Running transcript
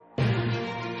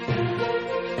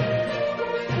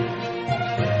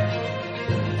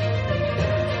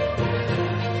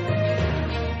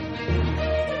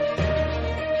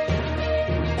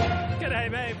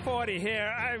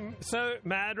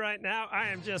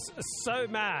am just so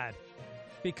mad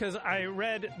because I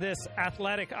read this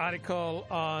Athletic article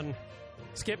on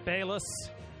Skip Bayless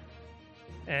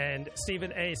and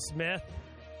Stephen A. Smith.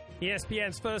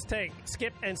 ESPN's First Take.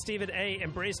 Skip and Stephen A.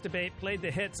 embrace debate, played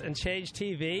the hits, and changed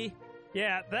TV.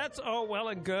 Yeah, that's all well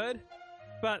and good,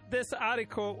 but this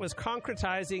article was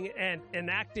concretizing and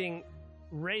enacting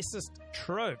racist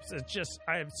tropes. It's just,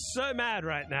 I am so mad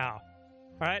right now.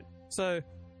 All right, so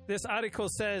this article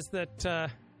says that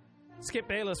Skip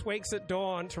Bayless wakes at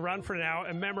dawn to run for an hour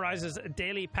and memorizes a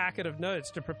daily packet of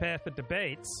notes to prepare for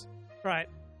debates. Right,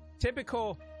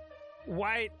 typical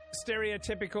white,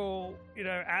 stereotypical,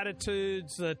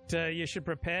 attitudes that you should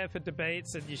prepare for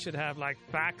debates and you should have like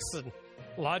facts and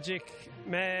logic.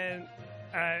 Man,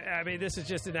 I mean, this is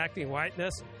just enacting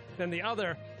whiteness. Then the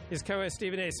other, his co-host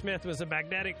Stephen A. Smith was a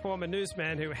magnetic former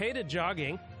newsman who hated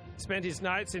jogging, spent his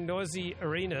nights in noisy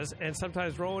arenas, and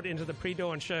sometimes rolled into the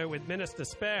pre-dawn show with minutes to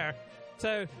spare.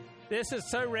 So this is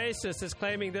so racist. It's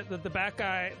claiming that the black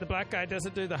guy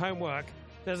doesn't do the homework,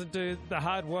 doesn't do the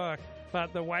hard work,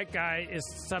 but the white guy is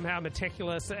somehow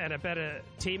meticulous and a better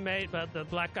teammate, but the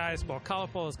black guy is more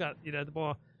colorful, has got, the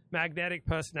more magnetic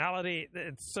personality.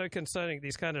 It's so concerning,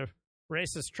 these kind of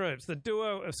racist tropes. The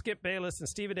duo of Skip Bayless and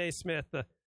Stephen A. Smith, the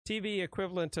TV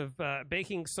equivalent of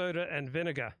baking soda and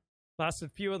vinegar,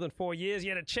 lasted fewer than 4 years,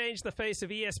 yet it changed the face of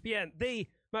ESPN, the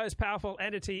most powerful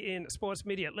entity in sports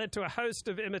media. It led to a host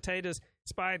of imitators,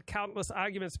 inspired countless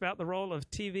arguments about the role of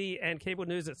TV and cable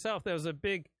news itself. There was a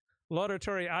big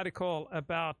laudatory article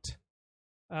about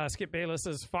Skip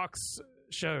Bayless's Fox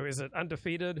show, is it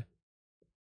Undefeated?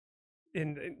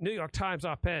 In New York Times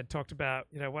op-ed talked about,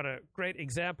 what a great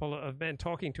example of men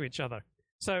talking to each other.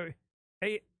 So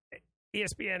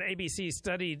ESPN, ABC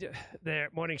studied their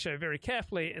morning show very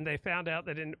carefully, and they found out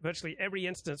that in virtually every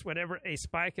instance, whenever a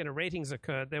spike in ratings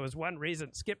occurred, there was one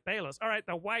reason: Skip Bayless. All right,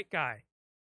 the white guy.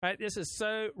 Right, this is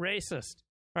so racist.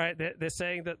 All right, they're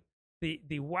saying that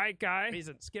the white guy,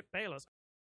 reason Skip Bayless,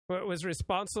 was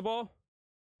responsible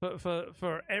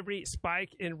for every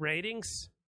spike in ratings.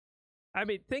 I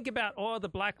mean, think about all the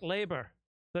black labor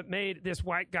that made this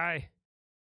white guy,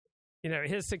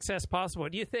 his success possible.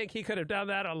 Do you think he could have done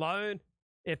that alone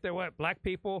if there weren't black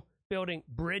people building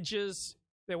bridges?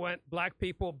 There weren't black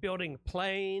people building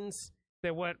planes?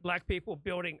 There weren't black people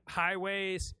building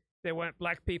highways? There weren't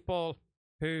black people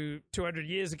who 200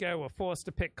 years ago were forced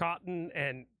to pick cotton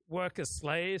and work as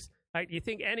slaves? Like, do you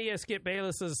think any of Skip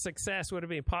Bayless's success would have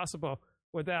been possible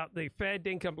without the fair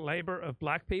dinkum labor of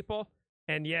black people?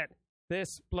 And yet,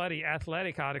 this bloody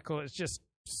Athletic article is just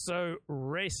so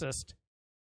racist.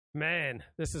 Man,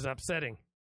 this is upsetting.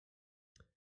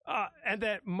 And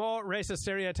then more racist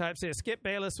stereotypes here. Skip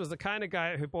Bayless was the kind of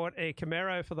guy who bought a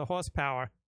Camaro for the horsepower,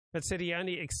 but said he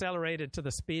only accelerated to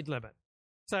the speed limit.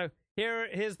 So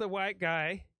here's the white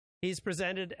guy. He's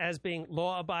presented as being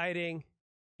law-abiding.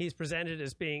 He's presented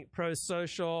as being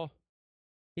pro-social.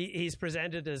 He's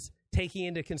presented as taking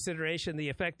into consideration the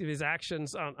effect of his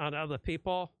actions on other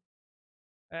people.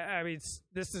 I mean,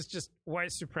 this is just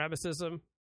white supremacism.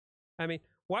 I mean,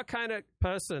 what kind of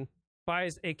person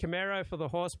buys a Camaro for the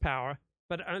horsepower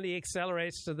but only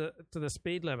accelerates to the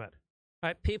speed limit?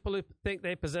 Right? People who think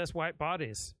they possess white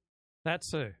bodies. That's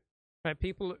who. Right?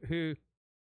 People who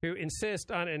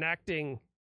insist on enacting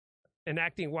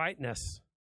whiteness.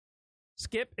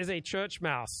 Skip is a church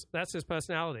mouse. That's his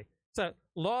personality. So,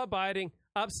 law-abiding,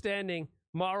 upstanding,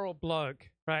 moral bloke,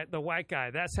 right? The white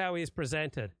guy. That's how he's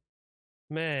presented.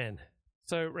 Man,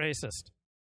 so racist.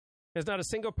 There's not a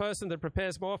single person that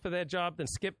prepares more for their job than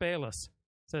Skip Bayless,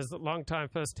 says the longtime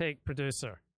First Take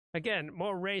producer. Again,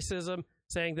 more racism,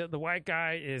 saying that the white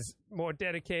guy is more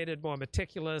dedicated, more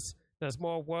meticulous, does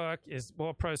more work, is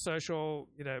more pro-social,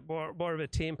 more of a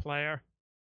team player.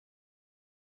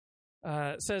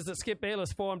 Says that Skip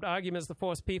Bayless formed arguments that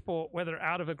force people, whether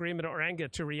out of agreement or anger,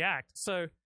 to react. So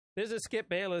there's a Skip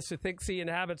Bayless who thinks he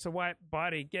inhabits a white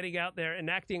body, getting out there,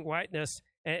 enacting whiteness,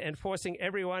 and forcing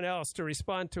everyone else to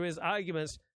respond to his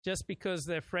arguments just because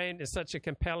they're framed in such a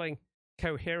compelling,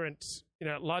 coherent,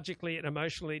 logically and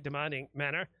emotionally demanding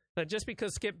manner. So just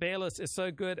because Skip Bayless is so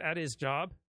good at his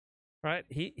job, right?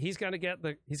 He's going to get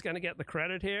the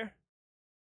credit here.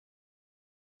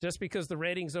 Just because the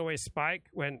ratings always spike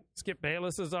when Skip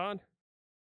Bayless is on.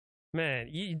 Man,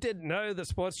 you didn't know that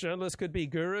sports journalists could be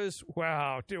gurus?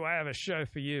 Wow, do I have a show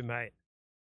for you, mate.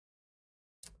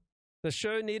 The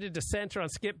show needed to center on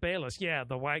Skip Bayless. Yeah,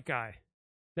 the white guy.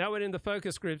 No one in the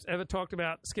focus groups ever talked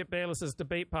about Skip Bayless's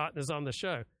debate partners on the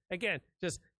show. Again,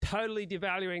 just totally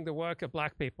devaluing the work of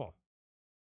black people.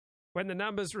 When the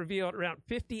numbers revealed around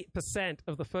 50%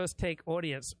 of the First Take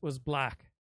audience was black.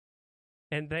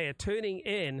 And they are tuning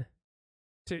in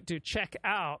to check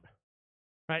out,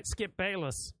 right, Skip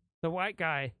Bayless, the white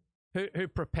guy who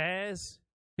prepares,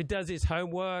 who does his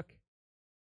homework,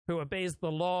 who obeys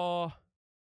the law,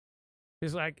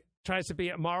 who's like tries to be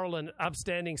a moral and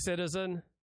upstanding citizen.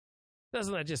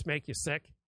 Doesn't that just make you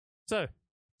sick? So,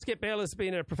 Skip Bayless has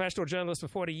been a professional journalist for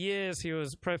 40 years. He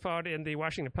was profiled in the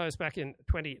Washington Post back in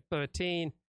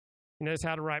 2013. He knows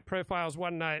how to write profiles.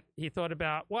 One night, he thought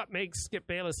about what makes Skip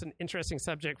Bayless an interesting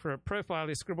subject for a profile.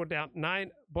 He scribbled down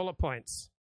 9 bullet points.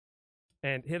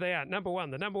 And here they are. Number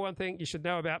 1, the number one thing you should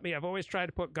know about me, I've always tried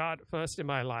to put God first in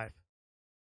my life.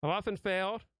 I've often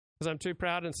failed because I'm too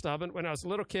proud and stubborn. When I was a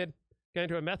little kid going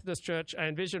to a Methodist church, I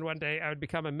envisioned one day I would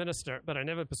become a minister, but I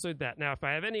never pursued that. Now, if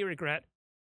I have any regret,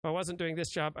 if I wasn't doing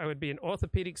this job, I would be an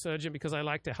orthopedic surgeon because I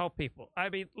like to help people. I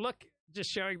mean, look,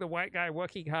 just showing the white guy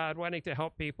working hard, wanting to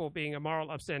help people, being a moral,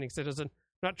 upstanding citizen,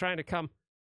 not trying to come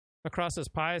across as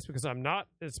pious because I'm not.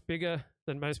 It's bigger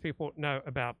than most people know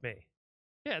about me.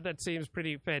 Yeah, that seems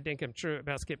pretty fair dinkum true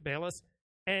about Skip Bayless.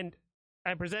 And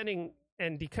I'm presenting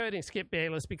and decoding Skip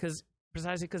Bayless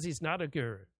precisely because he's not a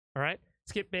guru, all right?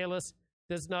 Skip Bayless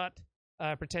does not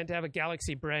pretend to have a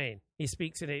galaxy brain. He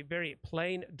speaks in a very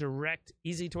plain, direct,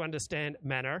 easy-to-understand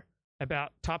manner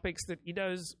about topics that he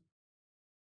knows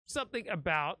something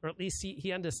about, or at least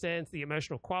he understands the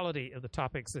emotional quality of the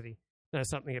topics that he knows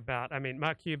something about. I mean,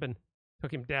 Mark Cuban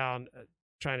took him down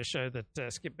trying to show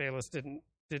that Skip Bayless didn't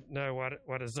know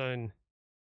what his own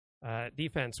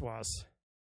defense was.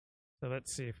 So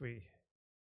let's see if we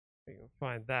can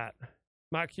find that.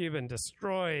 Mark Cuban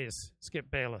destroys Skip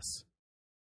Bayless.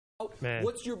 Man.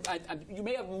 What's your? You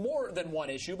may have more than one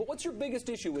issue, but what's your biggest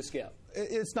issue with Skip?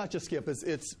 It's not just Skip.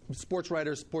 It's sports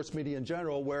writers, sports media in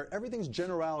general, where everything's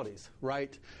generalities,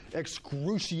 right?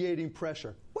 Excruciating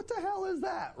pressure. What the hell is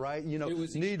that, right? You know, it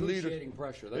was excruciating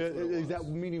pressure. That's what it was. Is that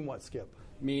meaning what, Skip?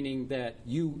 Meaning that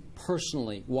you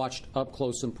personally watched up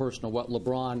close and personal what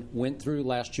LeBron went through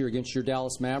last year against your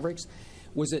Dallas Mavericks.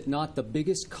 Was it not the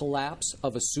biggest collapse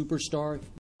of a superstar?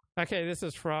 Okay, this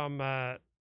is from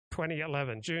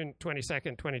 2011, June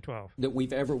 22nd, 2012. That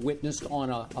we've ever witnessed on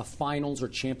a finals or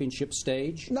championship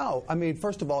stage? No. I mean,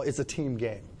 first of all, it's a team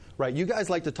game. Right, you guys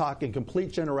like to talk in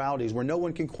complete generalities where no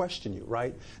one can question you,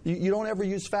 right? You don't ever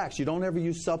use facts. You don't ever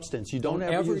use substance. You don't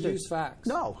ever use facts.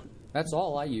 No. That's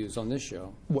all I use on this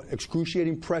show. What,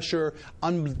 excruciating pressure,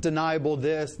 undeniable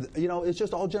this, you know, it's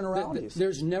just all generalities.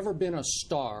 There's never been a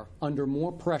star under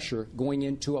more pressure going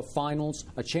into a finals,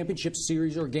 a championship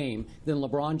series or game than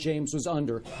LeBron James was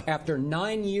under after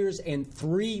 9 years and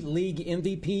 3 league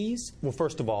MVPs. Well,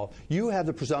 first of all, you have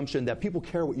the presumption that people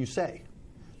care what you say.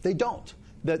 They don't.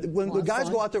 That when guys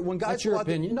go out there, when guys go out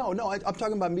there, no, I'm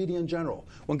talking about media in general.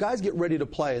 When guys get ready to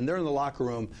play and they're in the locker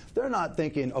room, they're not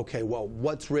thinking, okay, well,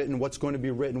 what's written, what's going to be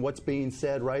written, what's being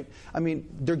said, right? I mean,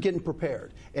 they're getting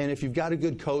prepared. And if you've got a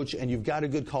good coach and you've got a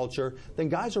good culture, then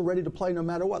guys are ready to play no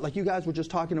matter what. Like you guys were just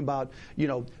talking about, you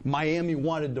know, Miami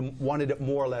wanted it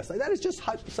more or less. Like that is just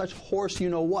such horse,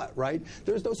 you know what, right?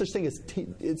 There's no such thing as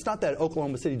it's not that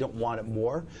Oklahoma City don't want it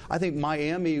more. I think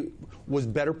Miami was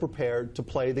better prepared to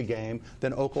play the game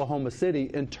than Oklahoma City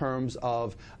in terms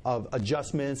of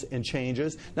adjustments and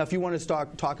changes. Now, if you want to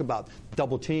talk about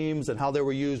double teams and how they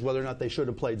were used, whether or not they should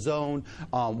have played zone,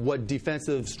 what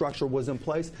defensive structure was in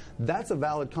place, that's a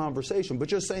valid conversation. But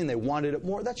just saying they wanted it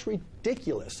more, that's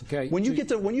ridiculous. Okay. When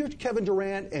you're Kevin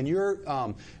Durant and you're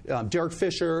Derek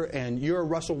Fisher and you're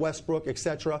Russell Westbrook,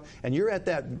 etc., and you're at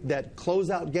that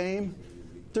closeout game,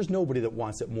 there's nobody that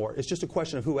wants it more. It's just a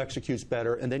question of who executes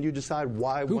better, and then you decide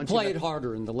why. Who played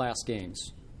harder in the last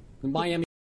games? Miami.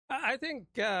 I think,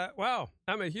 well,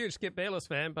 I'm a huge Skip Bayless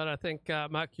fan, but I think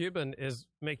Mark Cuban is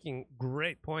making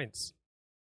great points.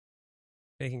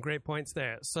 Making great points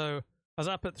there. So I was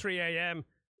up at 3 a.m.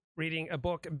 reading a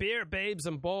book, Beer, Babes,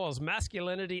 and Balls,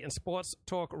 Masculinity and Sports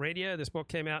Talk Radio. This book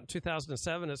came out in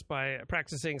 2007. It's by a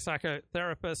practicing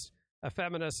psychotherapist, a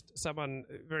feminist, someone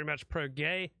very much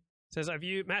pro-gay. Says, I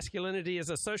view masculinity as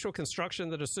a social construction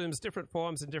that assumes different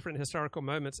forms in different historical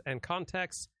moments and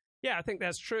contexts. Yeah, I think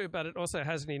that's true, but it also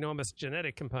has an enormous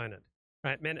genetic component.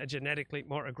 Right? Men are genetically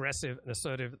more aggressive and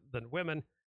assertive than women.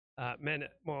 Men are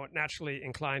more naturally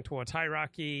inclined towards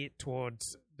hierarchy,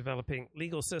 towards developing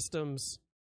legal systems.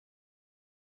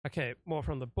 Okay, more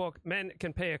from the book. Men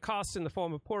can pay a cost in the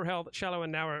form of poor health, shallow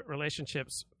and narrow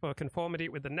relationships for conformity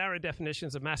with the narrow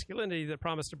definitions of masculinity that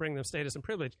promise to bring them status and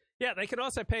privilege. Yeah, they could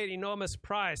also pay an enormous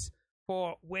price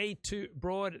for way too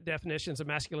broad definitions of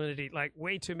masculinity, like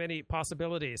way too many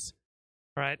possibilities,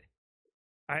 right?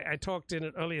 I talked in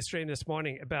an earlier stream this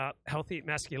morning about healthy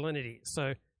masculinity.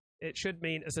 So it should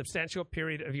mean a substantial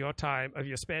period of your time, of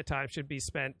your spare time, should be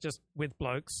spent just with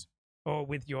blokes, or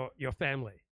with your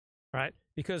family, right?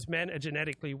 Because men are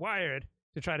genetically wired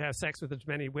to try to have sex with as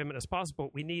many women as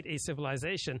possible, we need a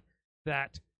civilization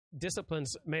that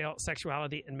disciplines male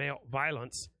sexuality and male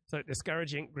violence, so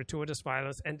discouraging gratuitous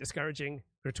violence and discouraging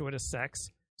gratuitous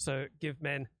sex. So give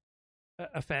men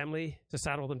a family to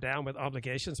saddle them down with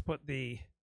obligations, put the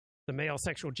male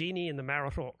sexual genie in the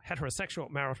heterosexual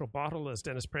marital bottle, as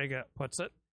Dennis Prager puts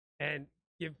it, and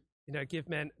give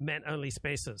men only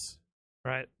spaces,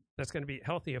 right? That's going to be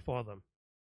healthier for them,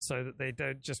 so that they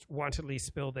don't just wantonly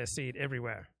spill their seed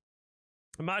everywhere.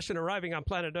 A Martian arriving on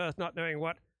planet Earth, not knowing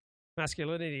what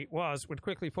masculinity was, would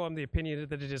quickly form the opinion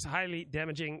that it is highly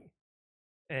damaging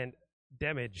and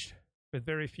damaged, with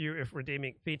very few, if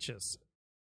redeeming, features.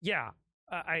 Yeah,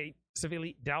 I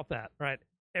severely doubt that, right?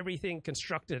 Everything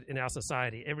constructed in our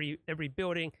society, every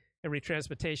building, every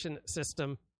transportation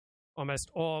system,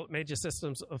 almost all major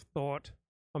systems of thought,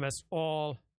 almost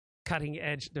all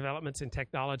cutting-edge developments in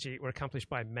technology were accomplished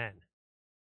by men.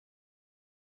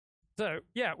 So,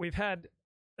 yeah, we've had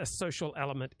a social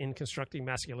element in constructing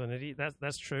masculinity.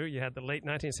 That's true. You had the late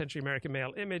 19th century American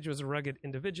male image was a rugged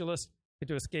individualist who,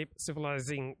 to escape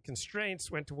civilizing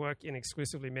constraints, went to work in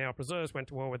exclusively male preserves, went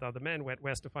to war with other men, went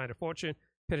west to find a fortune,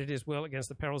 pitted his will against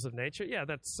the perils of nature. Yeah,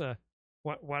 that's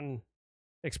one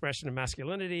expression of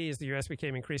masculinity. As the U.S.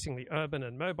 became increasingly urban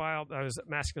and mobile, those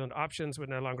masculine options were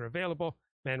no longer available.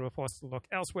 Men were forced to look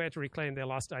elsewhere to reclaim their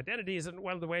lost identities, and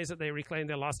one of the ways that they reclaim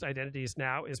their lost identities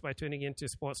now is by tuning into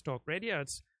sports talk radio.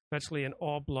 It's virtually an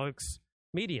all-blokes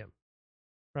medium,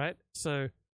 right? So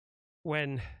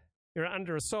when you're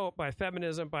under assault by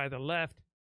feminism, by the left,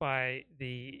 by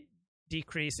the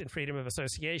decrease in freedom of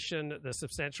association, the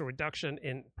substantial reduction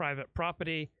in private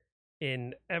property,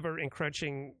 in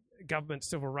ever-encroaching government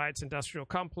civil rights industrial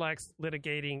complex,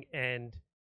 litigating and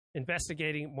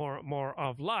investigating more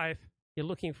of life, you're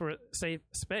looking for a safe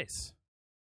space,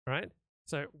 right?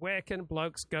 So where can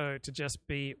blokes go to just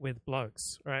be with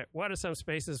blokes, right? What are some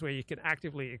spaces where you can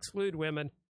actively exclude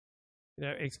women,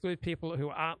 exclude people who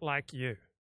aren't like you,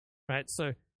 right?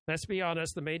 So let's be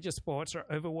honest, the major sports are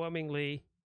overwhelmingly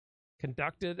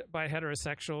conducted by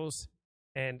heterosexuals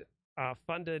and are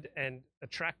funded and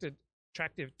attractive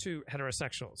to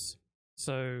heterosexuals.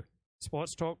 So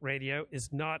sports talk radio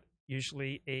is not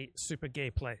usually a super gay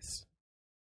place.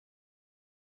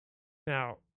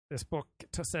 Now, this book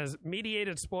says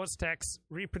mediated sports texts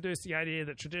reproduce the idea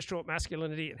that traditional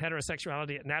masculinity and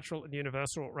heterosexuality are natural and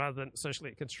universal rather than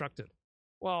socially constructed.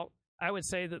 Well, I would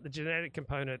say that the genetic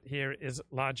component here is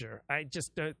larger. I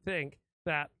just don't think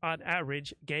that, on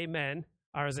average, gay men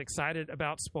are as excited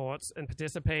about sports and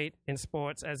participate in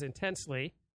sports as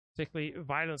intensely, particularly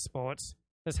violent sports,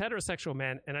 as heterosexual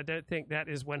men, and I don't think that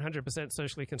is 100%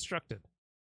 socially constructed.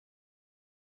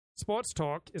 Sports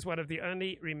talk is one of the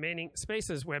only remaining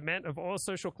spaces where men of all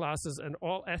social classes and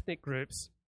all ethnic groups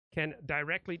can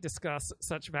directly discuss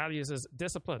such values as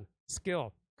discipline,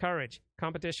 skill, courage,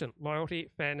 competition, loyalty,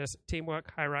 fairness,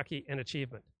 teamwork, hierarchy, and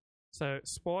achievement. So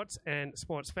sports and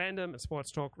sports fandom and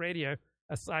sports talk radio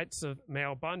are sites of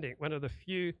male bonding, one of the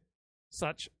few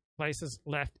such places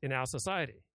left in our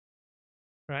society,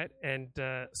 right? And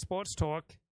sports talk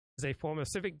is a form of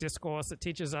civic discourse that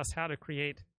teaches us how to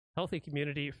create healthy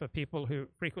community for people who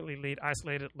frequently lead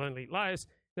isolated, lonely lives.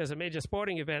 There's a major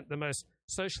sporting event, the most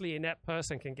socially inept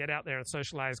person can get out there and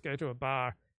socialize, go to a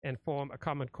bar, and form a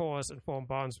common cause and form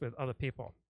bonds with other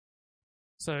people.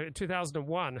 So in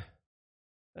 2001,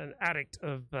 an addict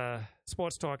of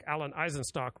sports talk, Alan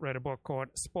Eisenstock, wrote a book called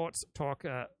Sports Talk,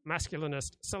 a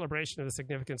Masculinist Celebration of the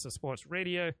Significance of Sports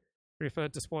Radio. He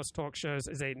referred to sports talk shows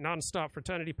as a non-stop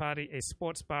fraternity party, a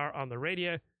sports bar on the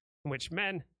radio, in which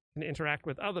men can interact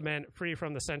with other men free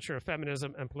from the censure of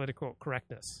feminism and political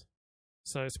correctness.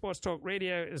 So sports talk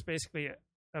radio is basically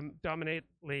a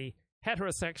dominantly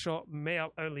heterosexual,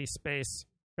 male-only space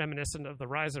reminiscent of the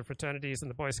rise of fraternities and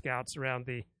the Boy Scouts around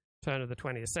the turn of the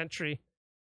 20th century.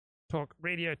 Talk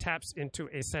radio taps into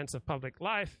a sense of public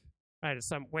life, right? It's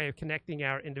some way of connecting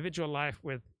our individual life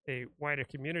with a wider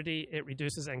community. It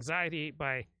reduces anxiety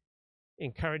by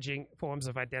encouraging forms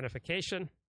of identification,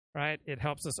 right? It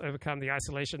helps us overcome the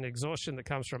isolation and exhaustion that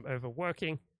comes from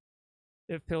overworking.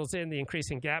 It fills in the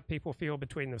increasing gap people feel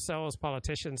between themselves,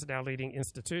 politicians, and our leading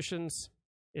institutions.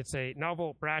 It's a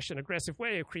novel, brash, and aggressive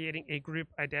way of creating a group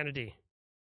identity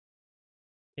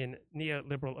in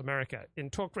neoliberal America. In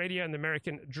talk radio and the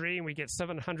American dream, we get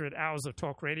 700 hours of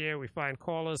talk radio. We find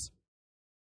callers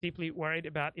deeply worried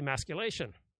about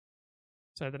emasculation.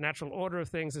 So the natural order of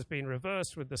things has been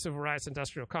reversed with the civil rights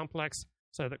industrial complex,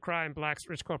 so that crime, blacks,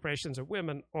 rich corporations, and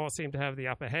women all seem to have the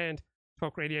upper hand.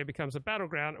 Talk radio becomes a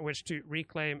battleground in which to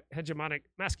reclaim hegemonic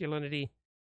masculinity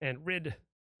and rid at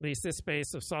least this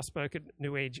space of soft-spoken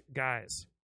New Age guys.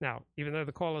 Now, even though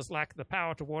the callers lack the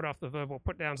power to ward off the verbal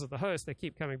put-downs of the host, they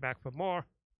keep coming back for more.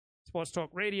 Sports talk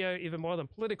radio, even more than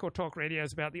political talk radio,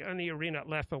 is about the only arena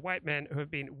left for white men who have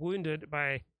been wounded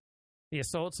by the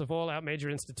assaults of all our major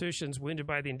institutions, wounded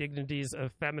by the indignities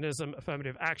of feminism,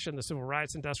 affirmative action, the civil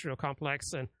rights industrial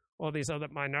complex, and all these other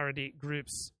minority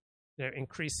groups,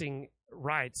 increasing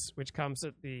rights, which comes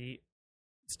at the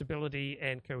stability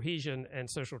and cohesion and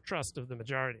social trust of the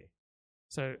majority.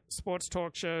 So sports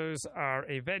talk shows are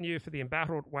a venue for the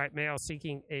embattled white male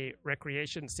seeking a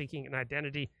recreation, seeking an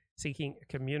identity, seeking a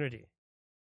community.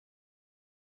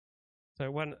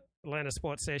 So one Atlanta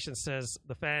sports station says,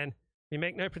 "The Fan, we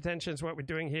make no pretensions what we're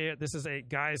doing here. This is a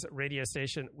guys radio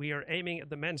station. We are aiming at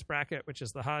the men's bracket, which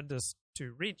is the hardest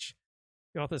to reach."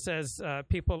 The author says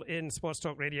people in sports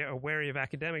talk radio are wary of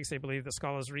academics. They believe that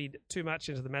scholars read too much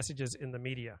into the messages in the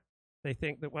media. They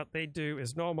think that what they do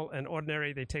is normal and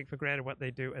ordinary. They take for granted what they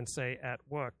do and say at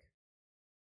work.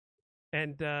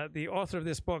 And the author of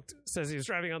this book says he was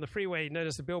driving on the freeway. He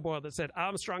noticed a billboard that said,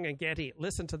 "Armstrong and Getty,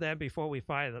 listen to them before we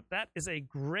fire them." That is a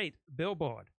great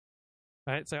billboard.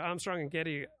 Right? So Armstrong and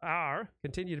Getty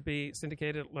continue to be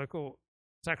syndicated local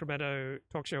Sacramento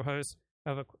talk show hosts,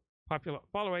 have a popular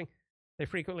following. They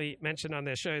frequently mention on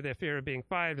their show their fear of being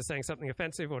fired for saying something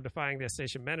offensive or defying their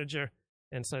station manager.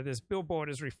 And so this billboard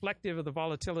is reflective of the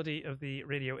volatility of the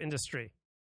radio industry.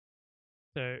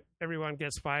 So everyone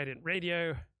gets fired in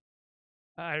radio.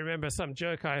 I remember some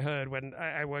joke I heard when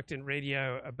I worked in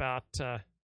radio about a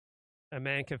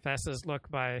man confesses,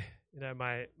 "Look, my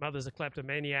mother's a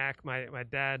kleptomaniac, my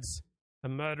dad's a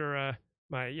murderer,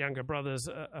 my younger brother's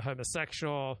a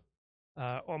homosexual,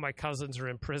 all my cousins are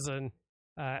in prison.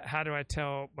 How do I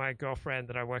tell my girlfriend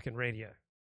that I work in radio?"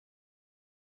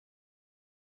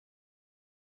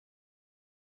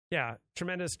 Yeah,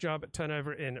 tremendous job at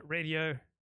turnover in radio.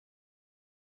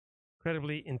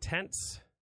 Incredibly intense,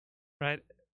 right?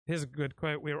 Here's a good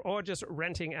quote. "We're all just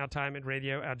renting our time in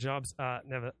radio. Our jobs are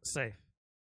never safe.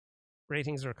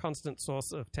 Ratings are a constant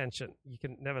source of tension. You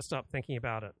can never stop thinking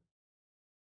about it."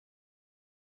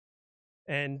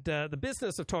 And the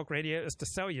business of talk radio is to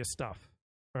sell you stuff,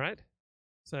 all right?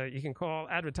 So you can call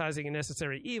advertising a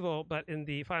necessary evil, but in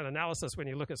the final analysis, when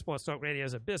you look at sports talk radio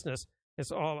as a business,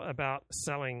 it's all about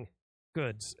selling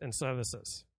goods and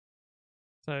services.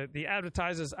 So the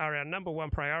advertisers are our number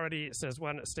one priority, says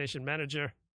one station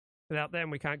manager. Without them,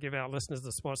 we can't give our listeners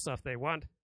the sports stuff they want.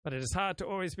 But it is hard to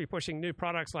always be pushing new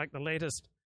products like the latest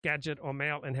gadget or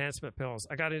male enhancement pills.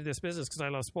 I got into this business because I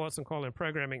love sports and call in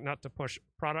programming, not to push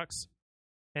products.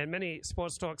 And many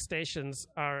sports talk stations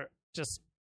are just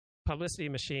publicity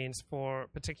machines for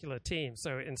particular teams.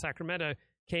 So in Sacramento,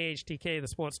 KHTK, the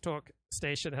sports talk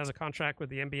station, has a contract with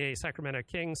the NBA Sacramento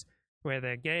Kings to wear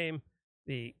their game.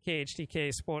 The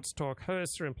KHTK sports talk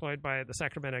hosts are employed by the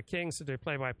Sacramento Kings to do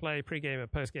play-by-play, pregame,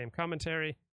 and postgame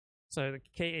commentary. So the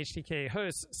KHTK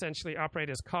hosts essentially operate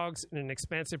as cogs in an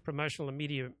expansive promotional and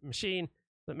media machine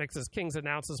that mixes Kings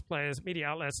announcers, players, media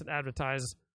outlets, and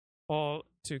advertisers, all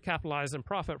to capitalize and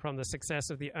profit from the success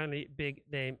of the only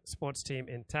big-name sports team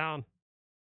in town.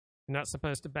 You're not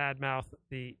supposed to badmouth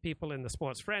the people in the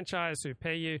sports franchise who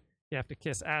pay you. You have to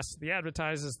kiss ass to the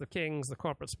advertisers, the Kings, the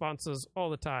corporate sponsors, all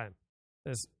the time.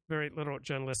 There's very little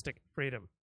journalistic freedom.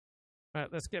 All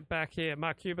right, let's get back here.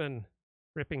 Mark Cuban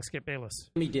ripping Skip Bayless.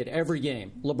 He did every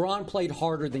game. LeBron played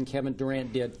harder than Kevin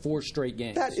Durant did 4 straight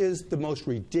games. That is the most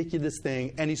ridiculous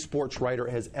thing any sports writer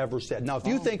has ever said. Now, if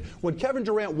you think when Kevin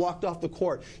Durant walked off the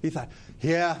court, he thought,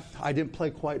 yeah, I didn't play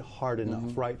quite hard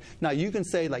enough, right? Now, you can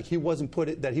say like he wasn't put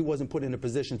in a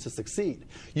position to succeed.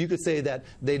 You could say that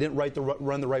they didn't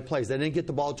run the right plays. They didn't get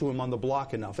the ball to him on the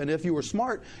block enough. And if you were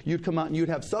smart, you'd come out and you'd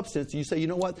have substance. You say, you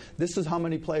know what? This is how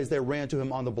many plays they ran to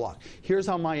him on the block. Here's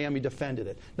how Miami defended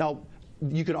it. Now,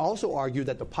 you can also argue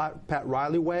that the Pat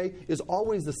Riley way is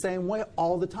always the same way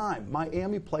all the time.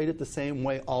 Miami played it the same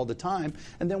way all the time,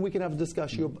 and then we can have a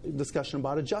discussion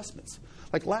about adjustments.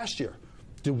 Like last year,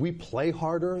 did we play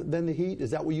harder than the Heat?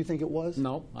 Is that what you think it was?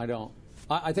 No, I don't.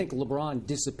 I think LeBron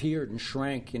disappeared and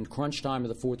shrank in crunch time of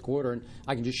the fourth quarter, and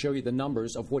I can just show you the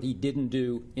numbers of what he didn't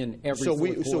do in every fourth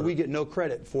quarter. So we get no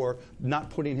credit for not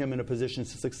putting him in a position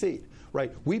to succeed.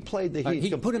 Right, we played the Heat.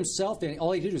 He put himself in.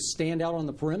 All he did was stand out on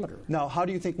the perimeter. Now, how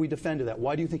do you think we defended that?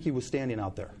 Why do you think he was standing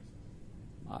out there?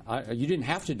 You didn't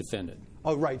have to defend it.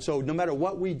 Oh, right. So no matter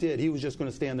what we did, he was just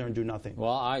going to stand there and do nothing.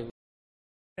 Well,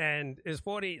 And is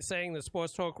 40 saying that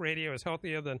sports talk radio is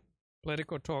healthier than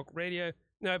political talk radio?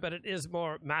 No, but it is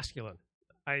more masculine.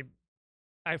 I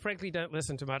frankly don't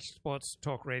listen to much sports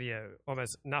talk radio,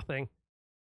 almost nothing.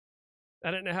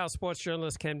 I don't know how sports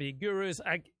journalists can be gurus.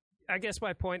 I guess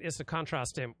my point is to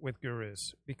contrast him with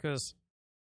gurus, because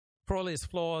for all his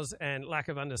flaws and lack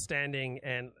of understanding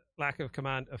and lack of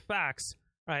command of facts,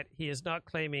 right, he is not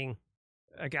claiming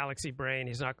a galaxy brain.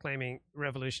 He's not claiming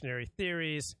revolutionary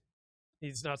theories.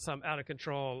 He's not some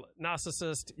out-of-control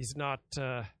narcissist. He's not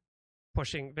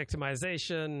pushing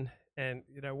victimization and,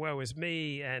 woe is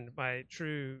me and my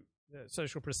true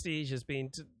social prestige has been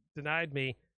denied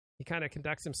me. He kind of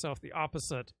conducts himself the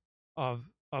opposite of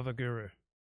a guru.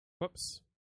 Whoops.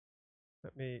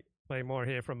 Let me play more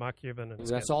here from Mark Cuban.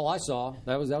 That's all I saw.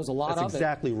 That was a lot of it. That's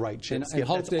exactly right, Chip. And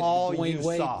hope that's that all Dwayne you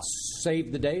Wade saw.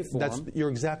 Saved the day for him. You're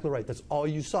exactly right. That's all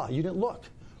you saw. You didn't look,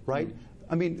 right?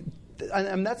 I mean,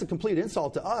 and that's a complete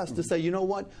insult to us to say, you know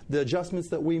what, the adjustments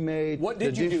that we made. What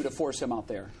did you do to force him out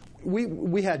there?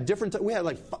 We had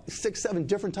like 6, 7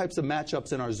 different types of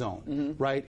matchups in our zone,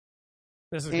 right?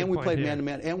 And we played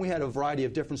man-to-man, and we had a variety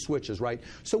of different switches, right?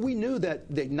 So we knew that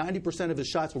 90% of his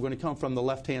shots were going to come from the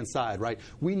left-hand side, right?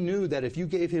 We knew that if you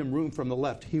gave him room from the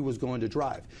left, he was going to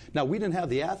drive. Now, we didn't have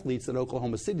the athletes that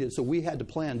Oklahoma City did, so we had to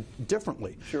plan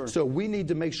differently. Sure. So we need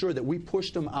to make sure that we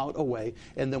pushed him out away,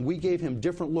 and then we gave him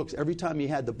different looks every time he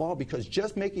had the ball, because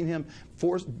just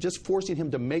forcing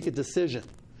him to make a decision,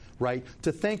 right,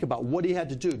 to think about what he had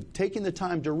to do, taking the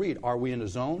time to read. Are we in a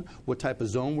zone? What type of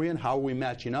zone we're in? How are we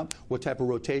matching up? What type of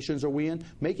rotations are we in?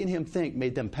 Making him think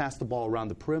made them pass the ball around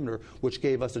the perimeter, which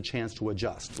gave us a chance to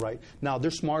adjust, right? Now, they're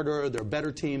smarter. They're a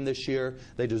better team this year.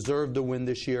 They deserve to win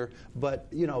this year. But,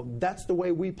 that's the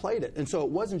way we played it. And so it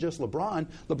wasn't just LeBron.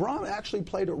 LeBron actually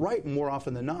played it right more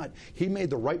often than not. He made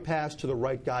the right pass to the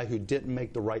right guy who didn't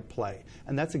make the right play.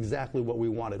 And that's exactly what we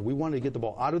wanted. We wanted to get the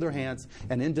ball out of their hands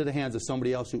and into the hands of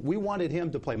somebody else. We wanted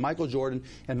him to play Michael Jordan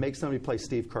and make somebody play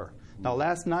Steve Kerr. Now,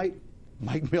 last night,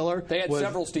 Mike Miller. They had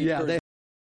several Steve Kerrs.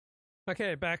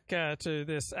 Okay, back to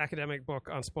this academic book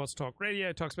on Sports Talk Radio.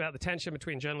 It talks about the tension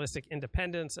between journalistic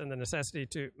independence and the necessity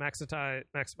to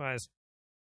maximize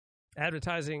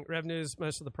advertising revenues.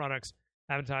 Most of the products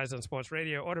advertised on sports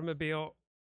radio, automobiles,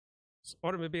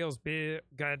 beer,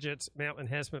 gadgets, male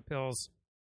enhancement pills,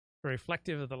 are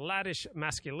reflective of the laddish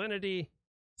masculinity.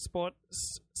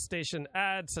 Sports station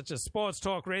ads such as Sports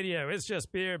Talk Radio, it's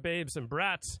just beer, babes, and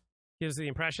brats, gives the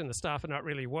impression the staff are not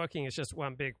really working. It's just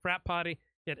one big frat party.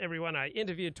 Yet everyone I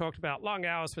interviewed talked about long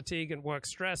hours, fatigue, and work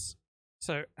stress.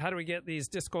 So how do we get these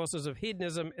discourses of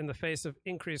hedonism in the face of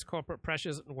increased corporate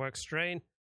pressures and work strain?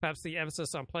 Perhaps the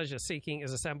emphasis on pleasure-seeking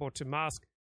is assembled to mask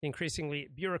increasingly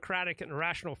bureaucratic and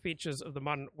irrational features of the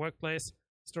modern workplace.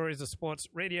 Stories of sports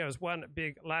radio as one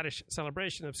big laddish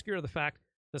celebration obscure the fact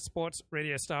that sports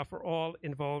radio staff are all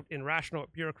involved in rational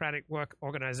bureaucratic work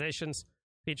organizations,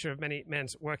 feature of many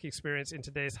men's work experience in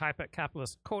today's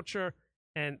hyper-capitalist culture.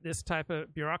 And this type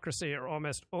of bureaucracy are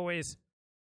almost always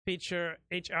feature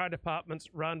HR departments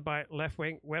run by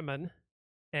left-wing women,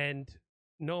 and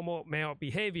normal male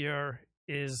behavior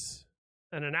is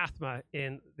an anathema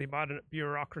in the modern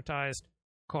bureaucratized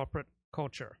corporate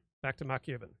culture. Back to Mark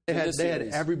Cuban. They had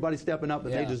everybody stepping up,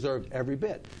 and they deserved every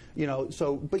bit.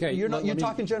 But you're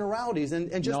talking generalities,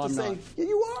 and just to say,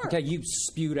 you are. Okay, you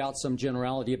spewed out some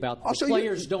generality about the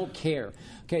players don't care.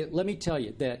 Okay, let me tell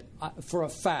you that for a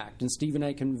fact, and Stephen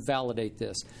A. can validate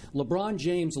this, LeBron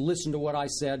James listened to what I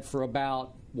said for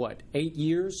about, 8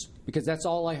 years? Because that's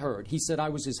all I heard. He said I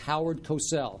was his Howard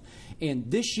Cosell.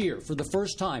 And this year, for the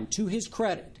first time, to his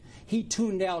credit, he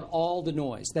tuned out all the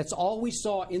noise. That's all we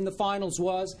saw in the finals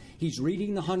was he's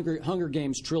reading the Hunger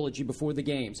Games trilogy before the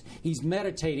games. He's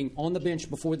meditating on the bench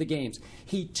before the games.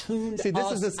 He tuned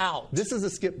us out. This is a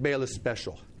Skip Bayless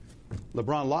special.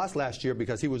 LeBron lost last year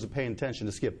because he wasn't paying attention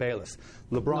to Skip Bayless.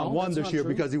 LeBron won this year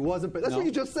because he wasn't. That's what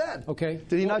you just said. Okay.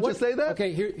 Did he not just say that?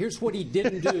 Okay. Here's what he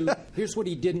didn't do. Here's what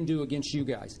he didn't do against you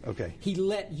guys. Okay. He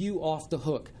let you off the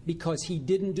hook because he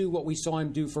didn't do what we saw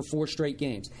him do for 4 straight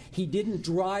games. He didn't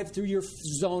drive through your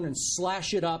zone and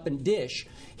slash it up and dish.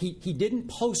 He didn't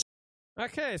post.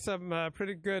 Okay, some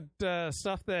pretty good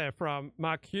stuff there from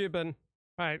Mark Cuban.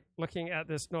 All right, looking at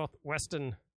this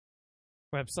Northwestern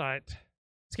website.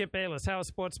 Skip Bayless, how is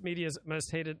sports media's most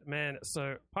hated man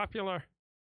so popular?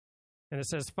 And it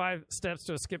says 5 steps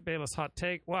to a Skip Bayless hot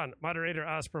take. 1, moderator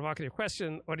asks provocative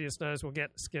question. Audience knows will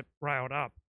get Skip riled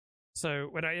up. So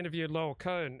when I interviewed Lowell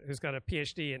Cohn, who's got a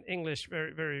PhD in English,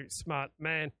 very, very smart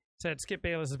man, said Skip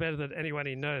Bayless is better than anyone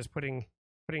he knows, putting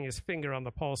his finger on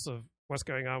the pulse of what's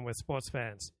going on with sports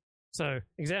fans. So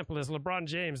example is LeBron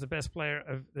James, the best player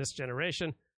of this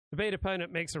generation. Debate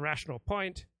opponent makes a rational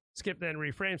point. Skip then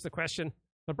reframes the question.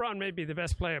 LeBron may be the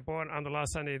best player born on the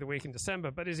last Sunday of the week in December,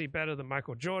 but is he better than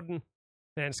Michael Jordan?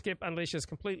 Then Skip unleashes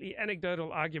completely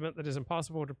anecdotal argument that is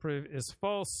impossible to prove is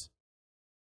false.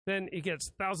 Then he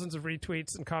gets thousands of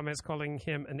retweets and comments calling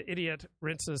him an idiot,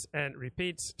 rinses and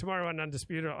repeats. Tomorrow on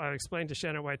Undisputed, I'll explain to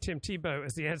Shannon why Tim Tebow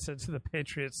is the answer to the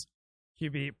Patriots'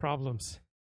 QB problems.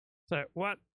 So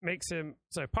what makes him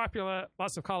so popular?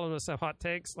 Lots of columnists have hot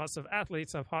takes. Lots of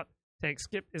athletes have hot takes.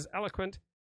 Skip is eloquent.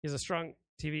 He's a strong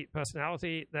TV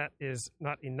personality. That is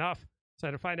not enough. So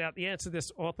to find out the answer,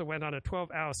 this author went on a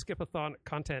 12-hour Skipathon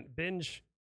content binge.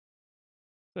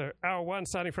 So hour one,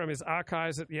 starting from his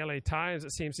archives at the LA Times,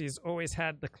 it seems he's always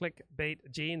had the clickbait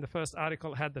gene. The first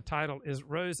article had the title, "Is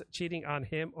Rose Cheating on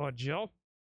Him or Jill?"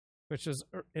 which is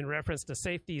in reference to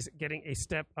safeties getting a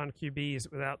step on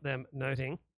QBs without them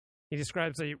noting. He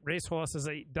describes a racehorse as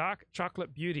a dark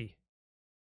chocolate beauty.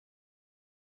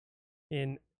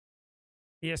 In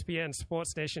ESPN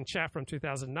Sports Nation chat from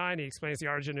 2009, he explains the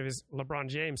origin of his LeBron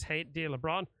James hate. Dear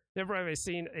LeBron, never ever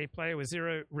seen a player with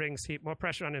 0 rings heap more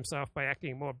pressure on himself by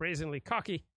acting more brazenly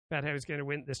cocky about how he's going to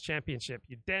win this championship.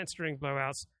 You dance during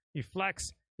blowouts, you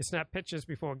flex, you snap pictures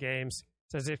before games.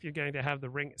 It's as if you're going to have the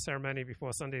ring ceremony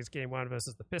before Sunday's Game 1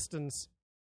 versus the Pistons.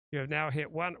 You have now hit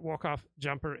 1 walk-off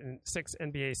jumper in 6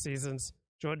 NBA seasons.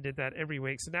 Jordan did that every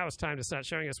week, so now it's time to start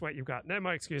showing us what you've got. No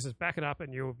more excuses. Back it up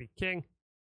and you will be king.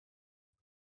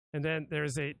 And then there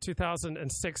is a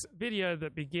 2006 video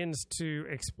that begins to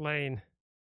explain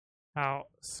how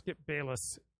Skip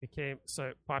Bayless became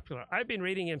so popular. I've been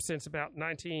reading him since about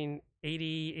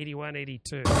 1980, 81,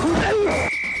 82.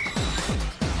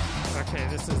 Okay,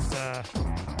 this is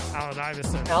Allen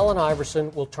Iverson. Allen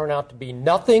Iverson will turn out to be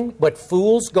nothing but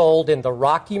fool's gold in the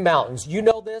Rocky Mountains. You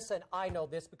know this, and I know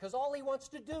this, because all he wants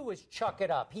to do is chuck it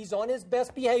up. He's on his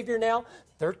best behavior now.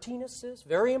 13 assists,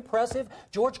 very impressive.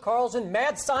 George Carlson,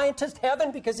 mad scientist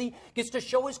heaven, because he gets to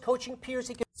show his coaching peers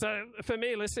he can. So for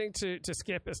me, listening to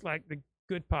Skip is like the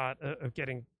good part of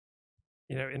getting,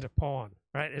 into porn,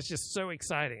 right? It's just so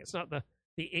exciting. It's not the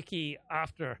icky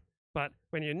after, but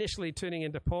when you're initially tuning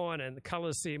into porn and the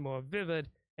colors seem more vivid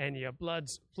and your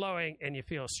blood's flowing and you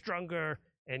feel stronger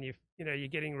and you're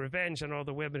getting revenge on all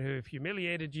the women who have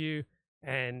humiliated you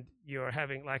and you're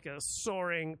having like a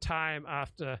soaring time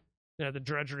after the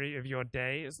drudgery of your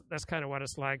day. That's kind of what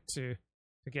it's like to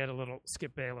get a little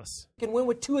Skip Bayless. Can win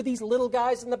with 2 of these little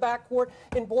guys in the backcourt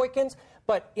in Boykins,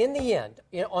 but in the end,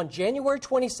 on January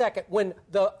 22nd, when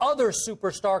the other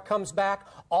superstar comes back,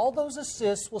 all those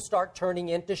assists will start turning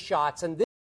into shots. And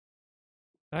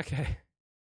Okay.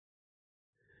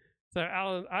 So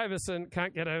Allen Iverson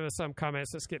can't get over some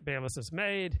comments that Skip Bayless has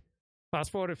made.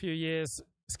 Fast forward a few years,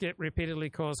 Skip repeatedly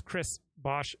calls Chris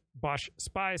Bosh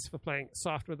Spice for playing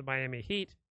soft with the Miami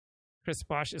Heat. Chris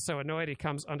Bosh is so annoyed he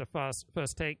comes under first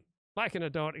take. Like an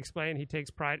adult, explain he takes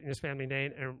pride in his family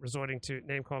name and resorting to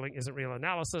name-calling isn't real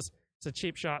analysis. It's a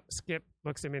cheap shot. Skip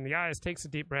looks him in the eyes, takes a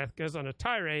deep breath, goes on a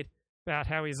tirade about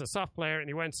how he's a soft player and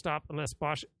he won't stop unless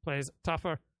Bosh plays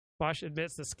tougher. Bosh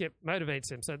admits that Skip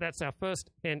motivates him. So that's our first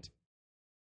hint.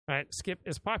 Right? Skip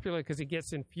is popular because he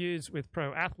gets infused with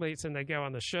pro athletes and they go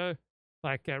on the show,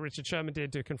 like Richard Sherman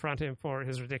did to confront him for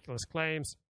his ridiculous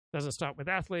claims. Doesn't stop with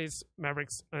athletes.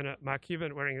 Mavericks owner Mark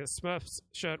Cuban, wearing a Smurfs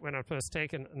shirt, went on first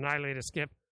take and annihilated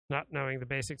Skip, not knowing the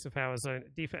basics of how his own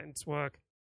defense work.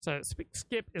 So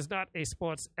Skip is not a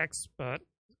sports expert.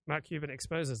 Mark Cuban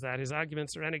exposes that. His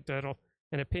arguments are anecdotal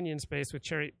and opinions based with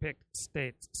cherry-picked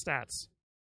stats.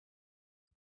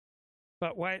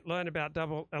 But White learned about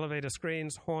double elevator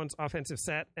screens, Horn's offensive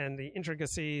set, and the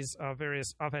intricacies of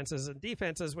various offenses and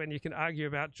defenses when you can argue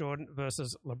about Jordan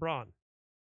versus LeBron.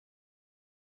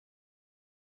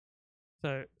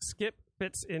 So Skip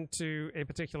fits into a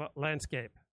particular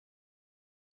landscape.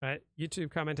 Right?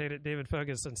 YouTube commentator David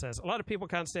Ferguson says, a lot of people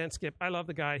can't stand Skip. I love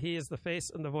the guy. He is the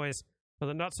face and the voice for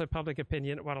the not-so-public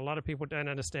opinion. What a lot of people don't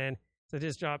understand is that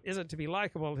his job isn't to be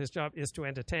likable. His job is to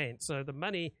entertain. So the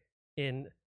money in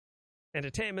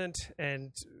entertainment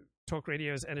and talk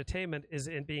radio's entertainment is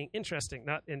in being interesting,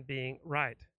 not in being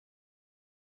right.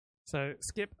 So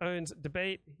Skip owns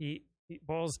debate. He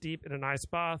balls deep in a nice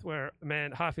bath where a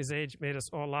man half his age made us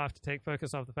all laugh to take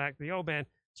focus off the fact the old man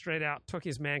straight out took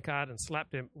his man card and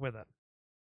slapped him with it.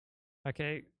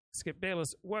 Okay, Skip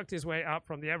Bayless worked his way up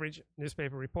from the average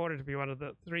newspaper reporter to be one of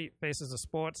the 3 faces of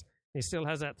sports. He still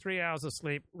has that 3 hours of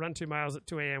sleep, run 2 miles at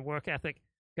 2 a.m. work ethic.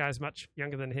 Guys much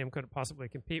younger than him couldn't possibly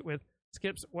compete with.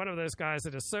 Skip's one of those guys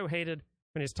that is so hated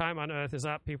when his time on Earth is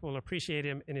up, people will appreciate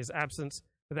him in his absence.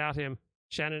 Without him,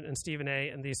 Shannon and Stephen A.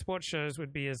 and these sports shows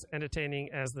would be as entertaining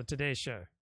as the Today Show.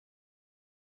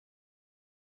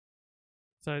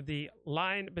 So the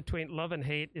line between love and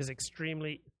hate is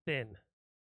extremely thin.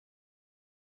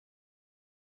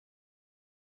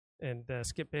 And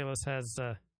Skip Bayless has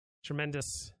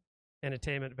tremendous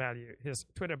entertainment value. His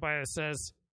Twitter bio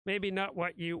says, maybe not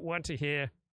what you want to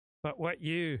hear, but what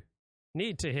you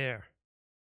need to hear.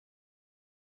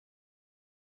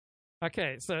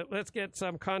 Okay, so let's get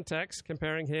some context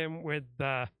comparing him with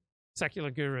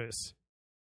secular gurus.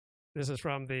 This is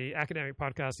from the academic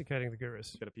podcast, Decoding the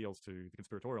Gurus. It appeals to the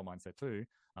conspiratorial mindset too.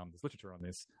 There's literature on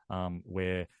this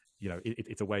where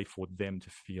it's a way for them to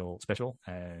feel special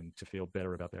and to feel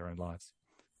better about their own lives.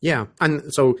 Yeah, and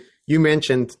so you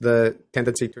mentioned the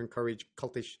tendency to encourage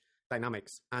cultish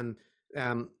dynamics, and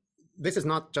this is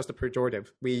not just a pejorative.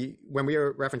 When we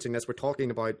are referencing this, we're talking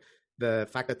about the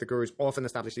fact that the gurus often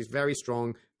establish these very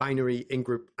strong binary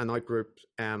in-group and out-group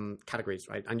categories,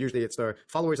 right? And usually it's their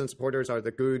followers and supporters are the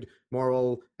good,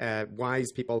 moral,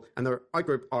 wise people, and their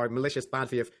out-group are malicious, bad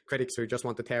faith critics who just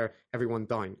want to tear everyone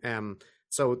down.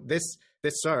 So this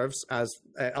serves as,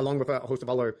 along with a host of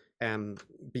other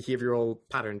behavioral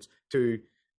patterns, to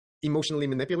emotionally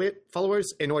manipulate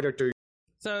followers in order to...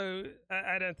 So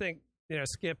I don't think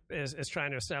Skip is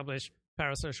trying to establish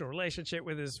parasocial relationship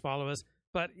with his followers,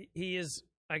 but he is,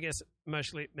 I guess,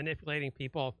 mostly manipulating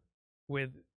people with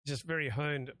just very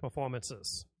honed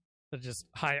performances that are just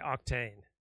high octane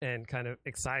and kind of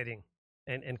exciting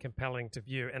and compelling to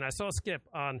view. And I saw Skip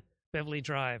on Beverly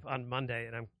Drive on Monday,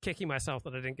 and I'm kicking myself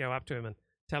that I didn't go up to him and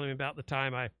tell him about the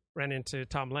time I ran into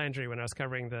Tom Landry when I was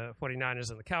covering the 49ers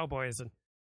and the Cowboys. And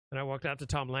when I walked out to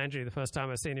Tom Landry, the first time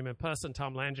I seen him in person,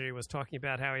 Tom Landry was talking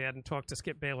about how he hadn't talked to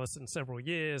Skip Bayless in several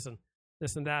years and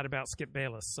this and that about Skip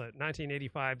Bayless. So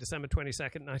 1985, December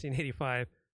 22nd, 1985,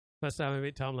 first time I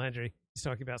meet Tom Landry, he's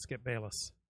talking about Skip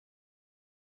Bayless.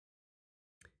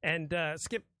 And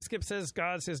Skip says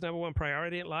God's his number one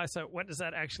priority in life. So what does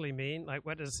that actually mean? Like,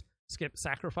 what does Skip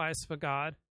sacrifice for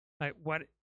God? Like, what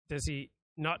does he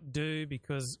not do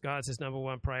because God's his number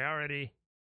one priority?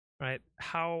 Right?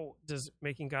 How does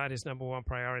making God his number one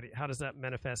priority, how does that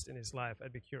manifest in his life?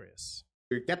 I'd be curious.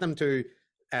 Get them to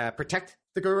protect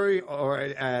the guru,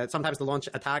 or sometimes to launch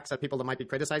attacks at people that might be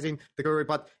criticizing the guru.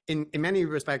 But in many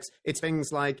respects, it's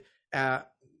things like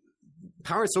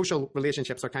parasocial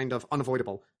relationships are kind of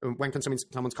unavoidable when consuming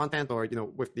someone's content or,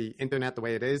 with the internet the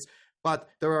way it is. But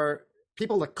there are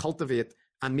people that cultivate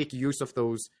and make use of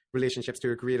those relationships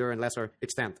to a greater and lesser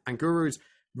extent. And gurus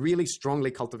really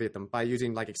strongly cultivate them by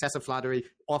using like excessive flattery,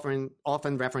 often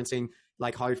referencing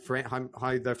like how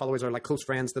their followers are like close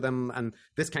friends to them and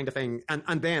this kind of thing.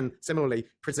 And then similarly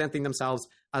presenting themselves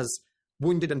as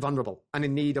wounded and vulnerable and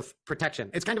in need of protection.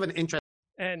 It's kind of an interesting...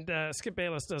 And Skip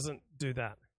Bayless doesn't do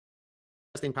that.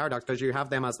 Interesting paradox, because you have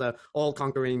them as the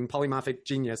all-conquering polymathic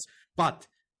genius, but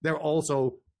they're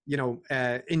also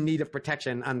in need of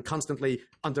protection and constantly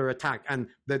under attack. And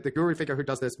the guru figure who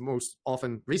does this most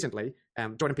often recently,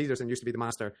 Jordan Peterson used to be the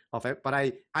master of it, but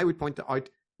I would point out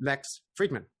Lex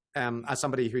Friedman as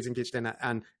somebody who's engaged in it.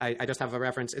 And I just have a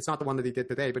reference. It's not the one that he did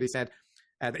today, but he said,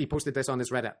 he posted this on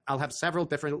his Reddit. I'll have several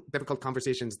difficult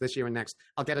conversations this year and next.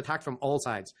 I'll get attacked from all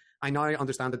sides. I now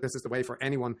understand that this is the way for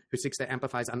anyone who seeks to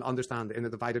empathize and understand in a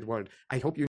divided world. I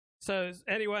hope you... So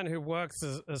anyone who works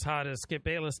as hard as Skip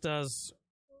Bayless does,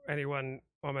 anyone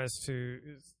almost who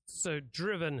is so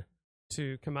driven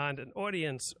to command an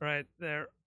audience, right? There are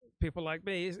people like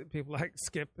me, people like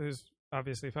Skip, who's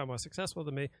obviously far more successful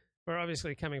than me. We're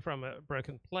obviously coming from a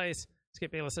broken place.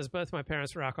 Skip Bayless says, both my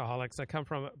parents were alcoholics. I come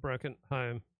from a broken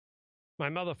home. My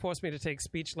mother forced me to take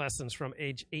speech lessons from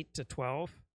age 8 to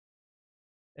 12,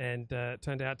 and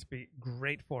turned out to be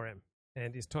great for him.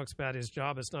 And he talks about his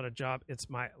job. It's not a job. It's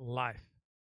my life.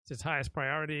 It's his highest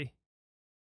priority,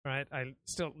 right? I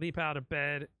still leap out of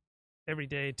bed every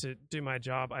day to do my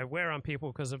job. I wear on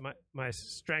people because of my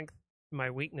strength. My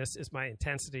weakness is my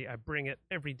intensity. I bring it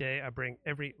every day. I bring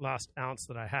every last ounce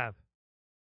that I have.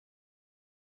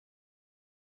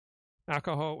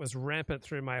 Alcohol was rampant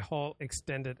through my whole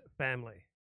extended family.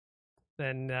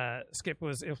 Then Skip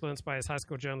was influenced by his high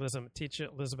school journalism teacher,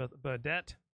 Elizabeth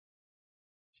Burdett.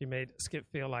 She made Skip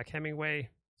feel like Hemingway.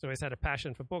 He's always had a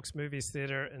passion for books, movies,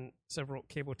 theater, and several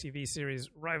cable TV series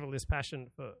rival his passion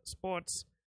for sports.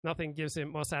 Nothing gives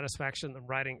him more satisfaction than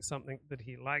writing something that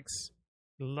he likes.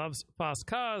 He loves fast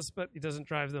cars, but he doesn't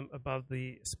drive them above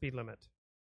the speed limit.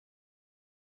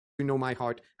 You know my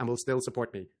heart and will still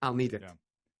support me. I'll need it.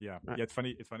 Yeah, it's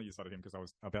funny you cited him because I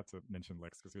was about to mention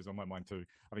Lex because he was on my mind too.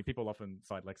 I mean, people often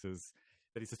cite Lex as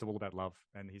that he's just all about love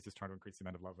and he's just trying to increase the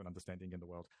amount of love and understanding in the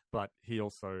world. But he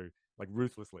also, like,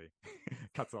 ruthlessly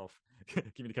cuts off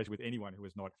communication with anyone who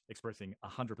is not expressing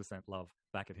 100% love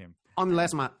back at him.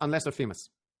 Unless they're famous.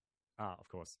 Of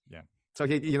course, yeah. So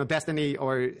he, Destiny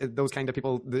or those kind of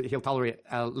people, he'll tolerate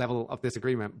a level of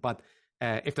disagreement. But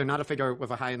if they're not a figure with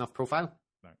a high enough profile,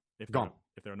 no, if gone.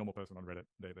 if they're a normal person on Reddit,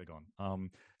 they're gone.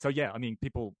 So yeah, I mean,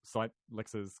 people cite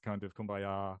Lex's kind of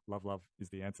kumbaya, love is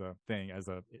the answer thing as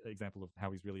an example of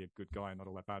how he's really a good guy and not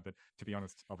all that bad. But to be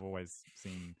honest, I've always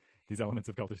seen these elements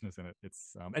of cultishness in it.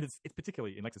 It's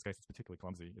particularly in Lex's case, it's particularly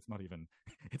clumsy. It's not even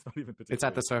particularly. It's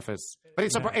at the surface, but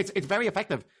it's very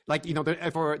effective. Like, you know,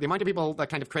 for the amount of people that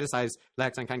kind of criticize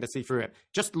Lex and kind of see through it,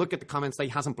 just look at the comments that he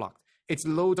hasn't blocked. It's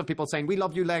loads of people saying, we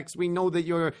love you, Lex. We know that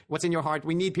you're what's in your heart.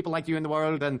 We need people like you in the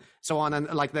world, and so on.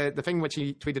 And like the thing which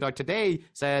he tweeted out today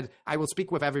said, I will speak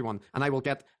with everyone and I will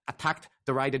get attacked,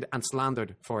 derided and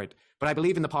slandered for it. But I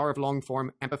believe in the power of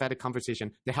long-form, empathetic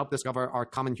conversation to help discover our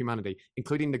common humanity,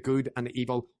 including the good and the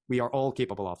evil we are all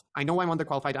capable of. I know I'm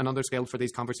underqualified and underskilled for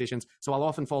these conversations, so I'll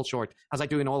often fall short, as I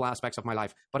do in all aspects of my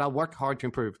life. But I'll work hard to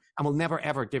improve and will never,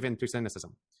 ever give in to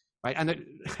cynicism. Right,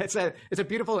 and it's a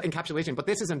beautiful encapsulation, but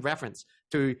this is in reference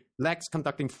to Lex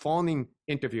conducting fawning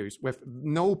interviews with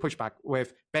no pushback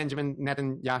with Benjamin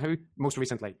Netanyahu most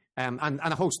recently, and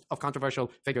a host of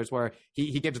controversial figures where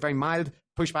he gives very mild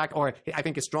pushback, or I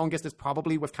think his strongest is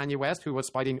probably with Kanye West, who was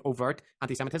spouting overt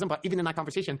anti-Semitism. But even in that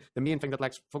conversation, the main thing that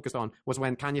Lex focused on was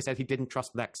when Kanye said he didn't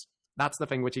trust Lex. That's the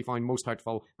thing which he found most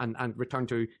hurtful and returned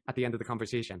to at the end of the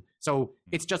conversation. So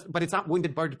it's that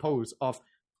wounded bird pose of,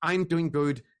 I'm doing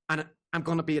good and I'm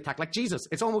going to be attacked like Jesus.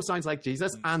 It almost sounds like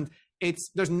Jesus, and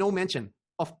there's no mention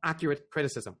of accurate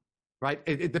criticism, right?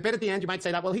 The bit at the end, you might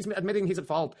say that, well, he's admitting he's at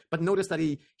fault, but notice that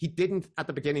he didn't at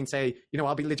the beginning say, you know,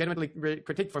 I'll be legitimately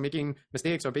critiqued for making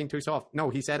mistakes or being too soft. No,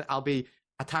 he said, I'll be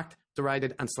attacked,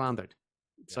 derided, and slandered.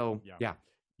 So, yeah.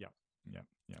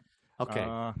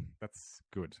 Okay. That's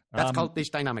good. That's cultish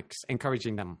dynamics,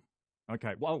 encouraging them.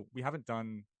 Okay. Well, we haven't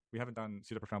done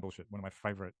pseudo-profound bullshit, one of my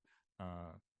favorite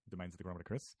domains of the Grometer,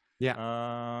 Chris. Yeah.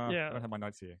 I don't have my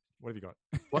notes here. What have you got?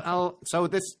 Well, so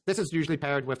this is usually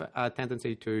paired with a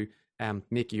tendency to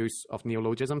make use of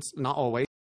neologisms, not always.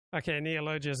 Okay,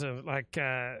 neologism, like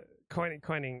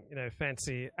coining, you know,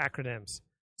 fancy acronyms.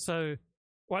 So,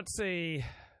 what's a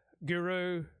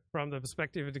guru from the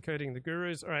perspective of decoding the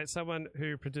gurus? All right, someone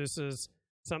who produces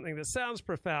something that sounds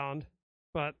profound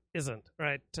but isn't.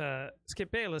 Right?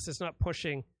 Skip Bayless is not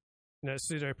pushing, you know,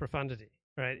 pseudo profundity.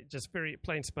 Right, just very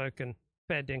plain-spoken,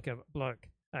 fair dinkum bloke.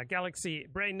 Galaxy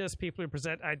brainness, people who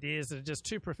present ideas that are just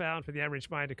too profound for the average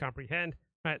mind to comprehend.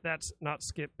 Right, that's not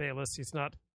Skip Bayless. He's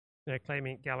not, you know,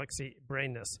 claiming galaxy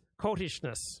brainness.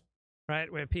 Cultishness,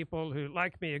 right, where people who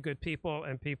like me are good people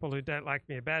and people who don't like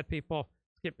me are bad people.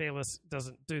 Skip Bayless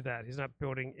doesn't do that. He's not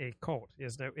building a cult. He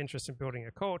has no interest in building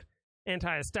a cult.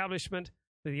 Anti-establishment,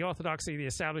 the orthodoxy, the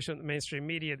establishment, the mainstream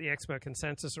media, the expert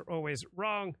consensus are always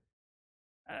wrong.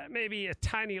 Maybe a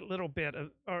tiny little bit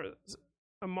of, or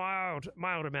a mild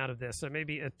amount of this, so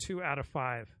maybe a 2 out of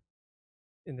 5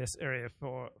 in this area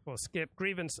for Skip.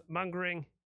 Grievance mongering,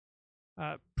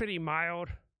 pretty mild.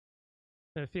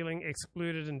 Feeling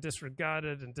excluded and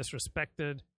disregarded and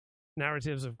disrespected.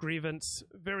 Narratives of grievance,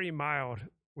 very mild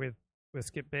with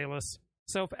Skip Bayless.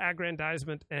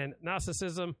 Self-aggrandizement and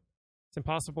narcissism. It's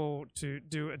impossible to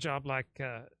do a job like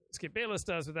Skip Bayless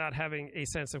does without having a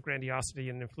sense of grandiosity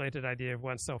and an inflated idea of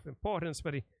one's self-importance,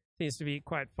 but he seems to be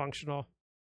quite functional.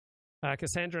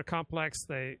 Cassandra complex,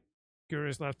 the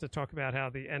gurus love to talk about how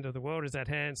the end of the world is at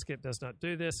hand. Skip does not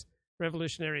do this.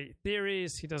 Revolutionary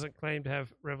theories, he doesn't claim to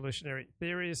have revolutionary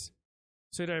theories.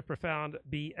 Pseudo-profound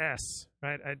BS,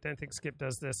 right? I don't think Skip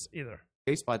does this either.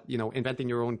 But, you know, inventing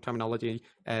your own terminology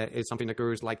is something that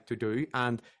gurus like to do.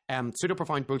 And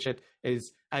pseudo-profound bullshit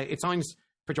is, it sounds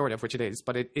pejorative, which it is,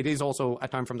 but it is also a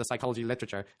term from the psychology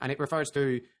literature, and it refers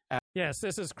to... Yes,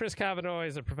 this is Chris Kavanagh.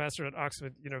 He's a professor at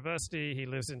Oxford University. He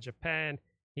lives in Japan.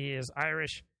 He is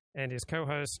Irish, and his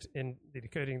co-host in the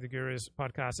Decoding the Gurus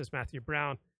podcast is Matthew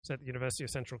Brown. He's at the University of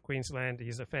Central Queensland.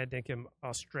 He's a fair dinkum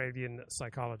Australian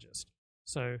psychologist.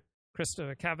 So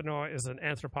Christopher Kavanagh is an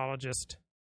anthropologist.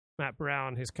 Matt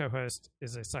Brown, his co-host,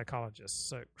 is a psychologist.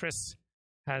 So Chris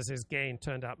has his gain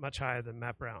turned out much higher than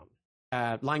Matt Brown.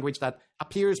 Language that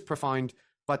appears profound,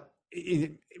 but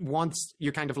once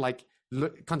you kind of like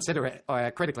consider it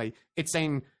critically, it's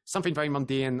saying something very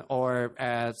mundane or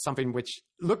something which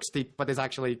looks deep but is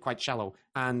actually quite shallow.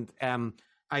 And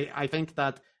I think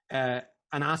that an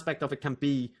aspect of it can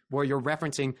be where you're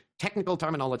referencing technical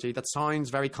terminology that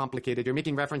sounds very complicated. You're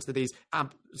making reference to these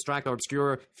abstract or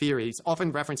obscure theories,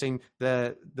 often referencing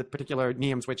the particular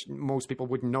names which most people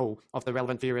wouldn't know of the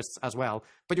relevant theorists as well.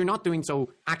 But you're not doing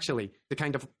so actually to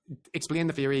kind of explain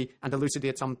the theory and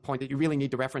elucidate some point that you really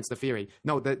need to reference the theory.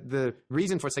 No, the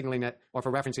reason for signaling it or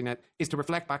for referencing it is to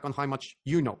reflect back on how much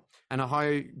you know and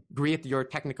how great your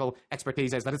technical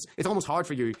expertise is. That it's almost hard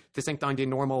for you to sink down to a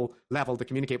normal level to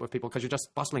communicate with people because you're just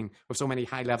bustling with so many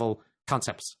high-level level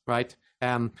concepts, right?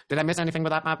 Did I miss anything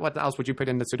with that, Matt? What else would you put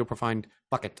in the pseudo-profound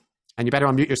bucket? And you better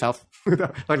unmute yourself.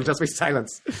 It'll just be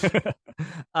silence.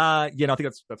 I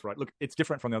think that's right. Look, it's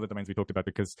different from the other domains we talked about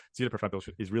because pseudo-profound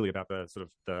bullshit is really about the sort of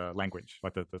the language,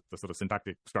 like the sort of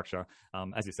syntactic structure.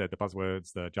 As you said, the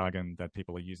buzzwords, the jargon that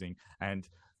people are using, and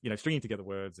stringing together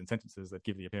words and sentences that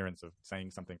give the appearance of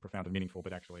saying something profound and meaningful,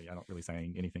 but actually are not really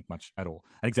saying anything much at all.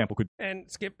 An example could and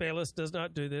Skip Bayless does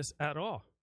not do this at all.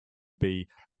 Be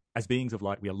as beings of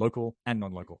light, we are local and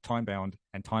non-local, time-bound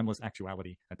and timeless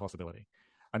actuality and possibility.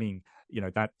 I mean,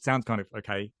 that sounds kind of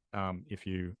okay if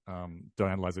you don't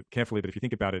analyze it carefully, but if you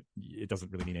think about it, it doesn't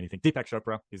really mean anything. Deepak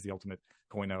Chopra is the ultimate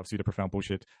coiner of pseudo-profound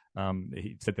bullshit.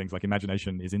 He said things like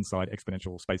imagination is inside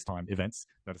exponential space-time events.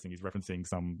 Noticing he's referencing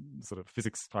some sort of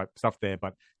physics-type stuff there,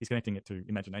 but he's connecting it to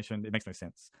imagination. It makes no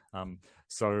sense. What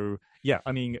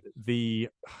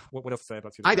else to say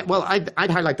about pseudo-profound?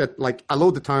 I'd highlight that, like,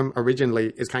 although the term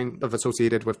originally is kind of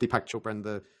associated with Deepak Chopra and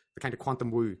the kind of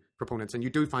quantum woo proponents, and you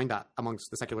do find that amongst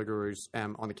the secular gurus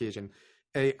on occasion.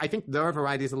 I think their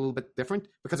variety is a little bit different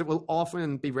because it will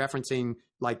often be referencing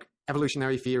like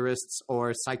evolutionary theorists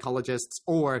or psychologists,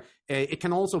 or it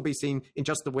can also be seen in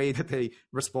just the way that they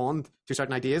respond to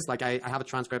certain ideas. Like I have a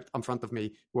transcript in front of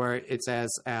me where it says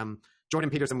Jordan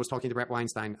Peterson was talking to Brett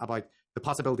Weinstein about the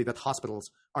possibility that hospitals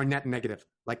are net negative.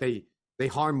 Like they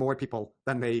harm more people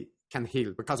than they can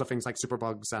heal because of things like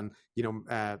superbugs and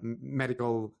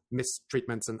medical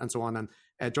mistreatments and so on. And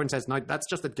Jordan says, no, that's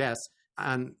just a guess,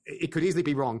 and it could easily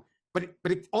be wrong, but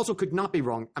it also could not be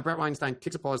wrong. And Brett Weinstein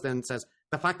takes a pause then and says,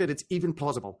 the fact that it's even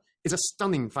plausible is a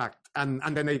stunning fact. And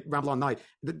then they ramble on now.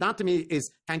 That to me is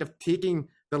kind of taking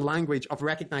the language of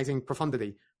recognizing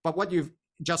profundity. But what you've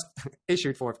just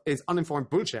issued for is uninformed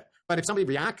bullshit. But if somebody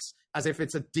reacts as if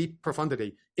it's a deep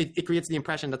profundity, it creates the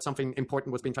impression that something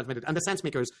important was being transmitted. And the sense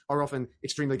makers are often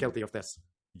extremely guilty of this.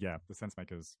 Yeah, the sense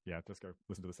makers. Yeah, just go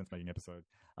listen to the sense making episode.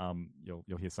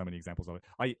 You'll hear so many examples of it.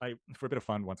 I for a bit of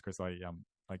fun once, Chris, I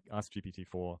asked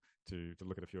GPT-4 to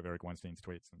look at a few of Eric Weinstein's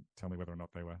tweets and tell me whether or not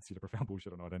they were pseudo-profound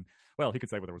bullshit or not. And well, he could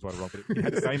say whether it was right or wrong, but it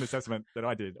had the same assessment that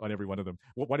I did on every one of them.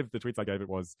 One of the tweets I gave it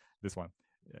was this one.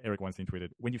 Eric Weinstein tweeted,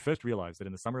 when you first realized that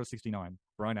in the summer of 1969,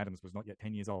 Bryan Adams was not yet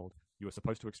 10 years old, you were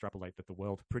supposed to extrapolate that the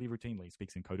world pretty routinely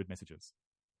speaks in coded messages.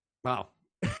 Wow.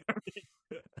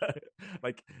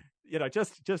 Like,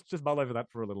 just mull over that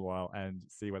for a little while and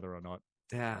see whether or not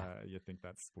you think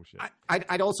that's bullshit.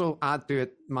 I'd also add to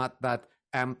it, Matt, that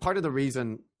part of the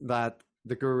reason that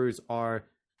the gurus are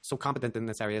so competent in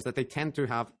this area is that they tend to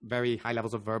have very high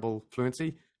levels of verbal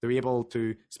fluency. They're able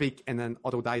to speak in an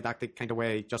autodidactic kind of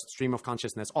way, just stream of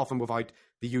consciousness, often without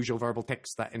the usual verbal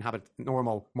tics that inhabit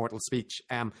normal mortal speech.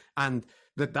 And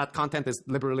that content is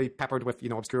liberally peppered with,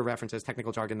 obscure references,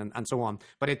 technical jargon, and so on.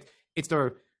 But it's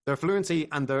their fluency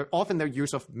and often their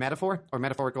use of metaphor or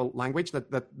metaphorical language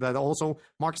that also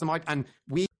marks them out. And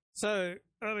So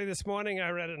early this morning, I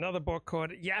read another book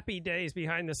called Yappy Days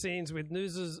Behind the Scenes with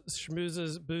Noozers,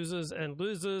 Schmoozers, Boozers, and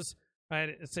Losers.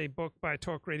 It's a book by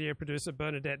talk radio producer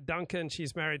Bernadette Duncan.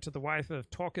 She's married to the wife of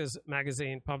Talkers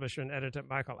magazine publisher and editor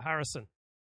Michael Harrison.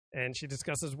 And she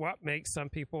discusses what makes some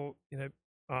people,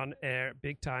 on air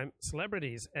big-time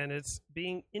celebrities. And it's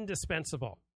being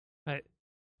indispensable, right?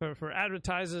 For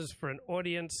advertisers, for an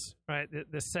audience, right?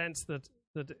 The sense that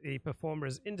the performer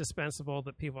is indispensable,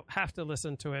 that people have to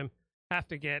listen to him, have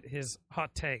to get his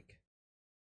hot take.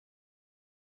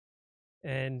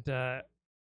 And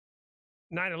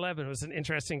 9/11 was an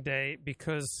interesting day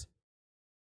because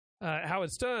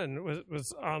Howard Stern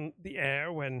was on the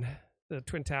air when the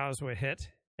Twin Towers were hit,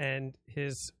 and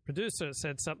his producer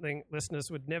said something listeners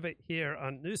would never hear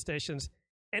on news stations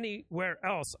anywhere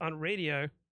else on radio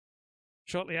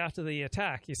shortly after the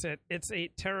attack. He said, "It's a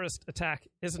terrorist attack,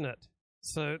 isn't it?"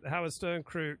 So the Howard Stern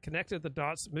crew connected the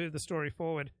dots, moved the story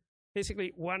forward,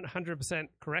 basically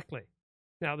 100% correctly.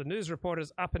 Now, the news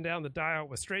reporters up and down the dial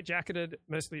were straitjacketed,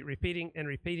 mostly repeating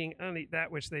only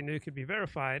that which they knew could be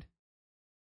verified.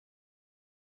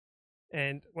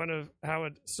 And one of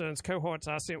Howard Stern's cohorts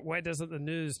asked him, why doesn't the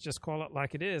news just call it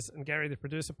like it is? And Gary, the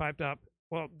producer, piped up,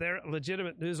 well, they're a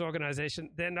legitimate news organization.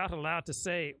 They're not allowed to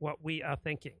say what we are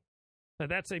thinking. So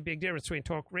that's a big difference between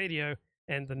talk radio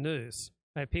and the news.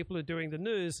 People who are doing the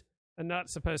news are not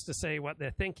supposed to say what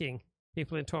they're thinking.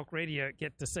 People in talk radio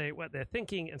get to say what they're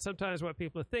thinking, and sometimes what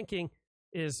people are thinking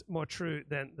is more true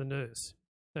than the news.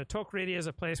 So talk radio is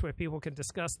a place where people can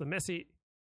discuss the messy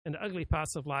and ugly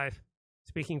parts of life,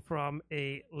 speaking from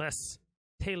a less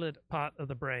tailored part of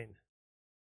the brain.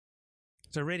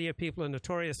 So radio people are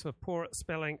notorious for poor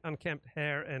spelling, unkempt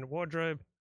hair, and wardrobe,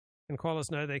 and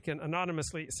callers know they can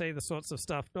anonymously say the sorts of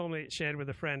stuff normally shared with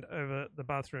a friend over the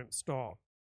bathroom stall.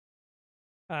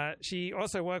 She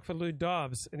also worked for Lou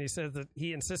Dobbs, and he says that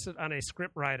he insisted on a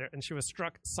script writer, and she was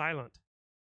struck silent.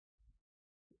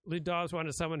 Lou Dobbs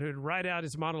wanted someone who'd write out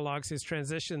his monologues, his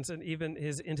transitions, and even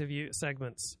his interview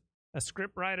segments. A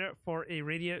script writer for a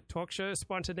radio talk show,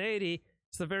 spontaneity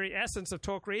is the very essence of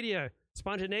talk radio.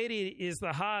 Spontaneity is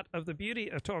the heart of the beauty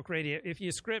of talk radio. If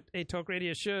you script a talk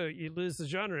radio show, you lose the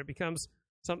genre. It becomes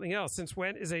something else. Since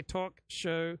when is a talk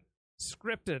show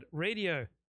scripted? Radio,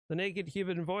 the naked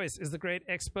human voice, is the great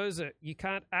exposer. You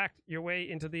can't act your way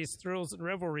into these thrills and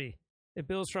revelry. It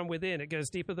builds from within. It goes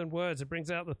deeper than words. It brings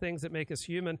out the things that make us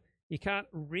human. You can't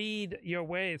read your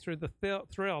way through the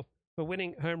thrill for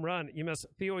winning home run. You must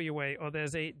feel your way, or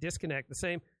there's a disconnect. The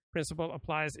same principle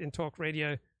applies in talk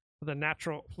radio for the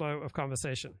natural flow of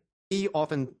conversation. We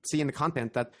often see in the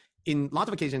content that in lots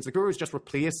of occasions, the gurus just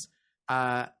replace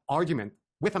argument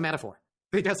with a metaphor.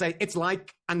 They just say, it's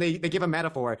like, and they give a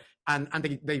metaphor, and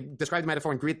they describe the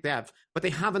metaphor in great depth, but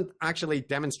they haven't actually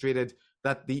demonstrated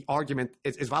that the argument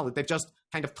is valid. They've just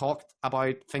kind of talked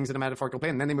about things in a metaphorical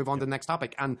plane, and then they move on to the next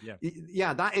topic. And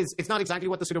it's not exactly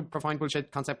what the pseudo-profound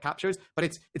bullshit concept captures, but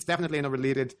it's definitely in a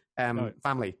related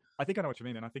family. I think I know what you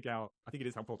mean, and I think it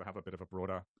is helpful to have a bit of a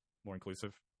broader, more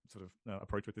inclusive sort of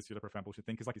approach with this pseudo-profound bullshit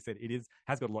thing, because like you said,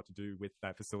 has got a lot to do with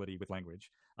that facility with language.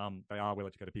 They are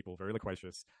well-educated people, very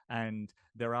loquacious, and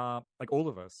there are, like, all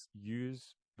of us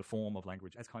use the form of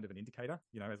language as kind of an indicator,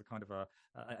 as a kind of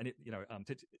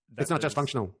it's not just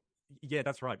functional. Yeah,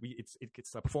 that's right.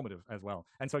 It's performative as well.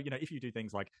 And so, if you do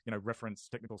things like, reference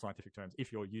technical scientific terms,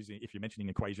 if you're mentioning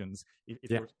equations,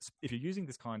 if you're using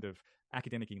this kind of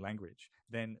academic language,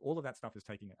 then all of that stuff is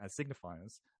taking as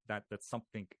signifiers that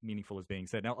something meaningful is being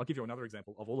said. Now, I'll give you another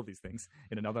example of all of these things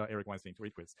in another Eric Weinstein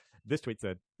tweet quiz. This tweet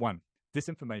said, 1,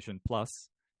 disinformation plus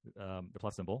the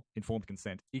plus symbol, informed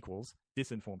consent equals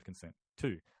disinformed consent.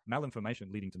 2,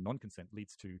 malinformation leading to non-consent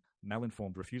leads to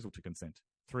malinformed refusal to consent.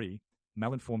 3,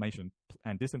 malinformation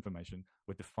and disinformation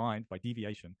were defined by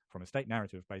deviation from a state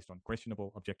narrative based on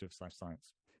questionable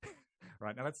objective/science.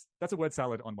 Right, now that's a word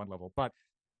salad on one level, but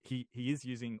he is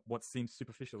using what seems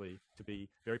superficially to be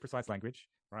very precise language.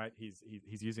 Right, he's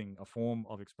using a form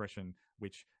of expression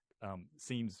which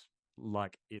seems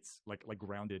like it's like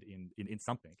grounded in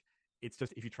something. It's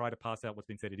just, if you try to pass out what's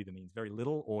been said, it either means very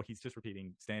little, or he's just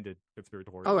repeating standard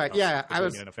conspiratorial. Oh, right, yeah, I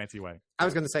was in a fancy way. I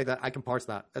was going to say that I can parse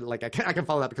that, like I can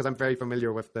follow that because I'm very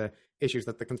familiar with the issues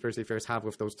that the conspiracy theorists have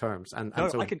with those terms. And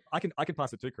so I can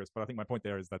pass it too, Chris. But I think my point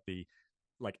there is that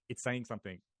it's saying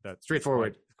something that's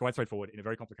straightforward, quite straightforward in a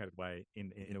very complicated way,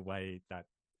 in a way that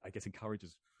I guess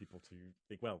encourages people to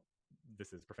think, well,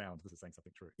 this is profound. This is saying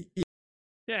something true.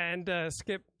 Yeah, and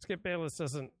Skip Bayless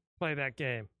doesn't play that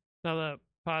game. Another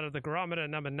part of the Garometer,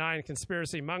 number 9,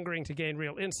 conspiracy mongering to gain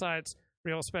real insights,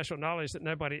 real special knowledge that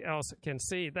nobody else can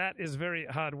see. That is very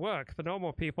hard work. For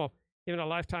normal people, even a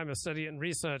lifetime of study and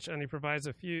research only provides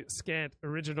a few scant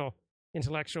original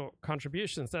intellectual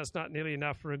contributions. That's not nearly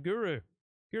enough for a guru.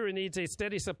 Guru needs a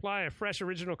steady supply of fresh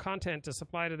original content to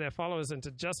supply to their followers and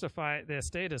to justify their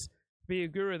status. To be a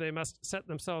guru, they must set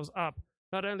themselves up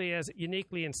not only as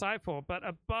uniquely insightful, but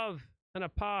above and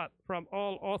apart from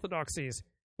all orthodoxies,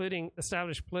 including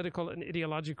established political and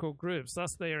ideological groups.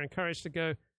 Thus, they are encouraged to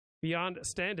go beyond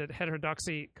standard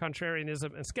heterodoxy,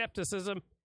 contrarianism, and skepticism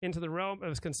into the realm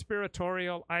of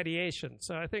conspiratorial ideation.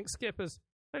 So I think Skip is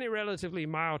only relatively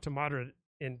mild to moderate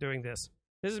in doing this.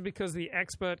 This is because the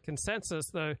expert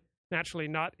consensus, though naturally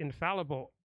not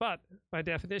infallible, but by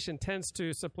definition tends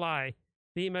to supply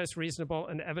the most reasonable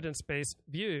and evidence-based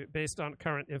view based on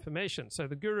current information. So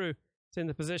the guru is in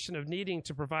the position of needing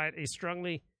to provide a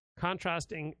strongly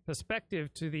contrasting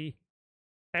perspective to the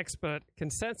expert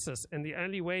consensus, and the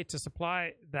only way to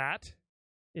supply that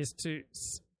is to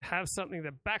have something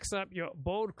that backs up your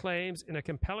bold claims in a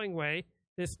compelling way.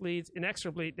 This leads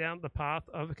inexorably down the path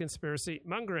of conspiracy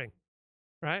mongering,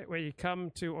 right, where you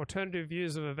come to alternative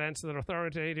views of events that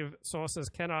authoritative sources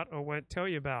cannot or won't tell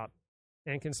you about.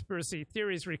 And conspiracy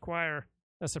theories require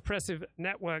a suppressive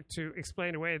network to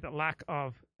explain away the lack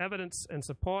of evidence and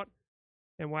support,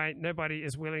 and why nobody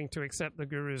is willing to accept the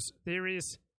guru's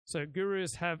theories. So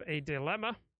gurus have a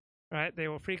dilemma, right? They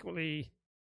will frequently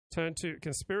turn to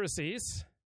conspiracies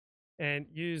and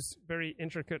use very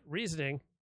intricate reasoning,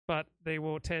 but they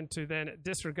will tend to then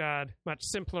disregard much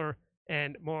simpler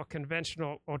and more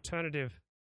conventional alternative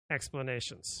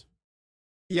explanations.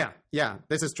 Yeah,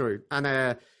 this is true. And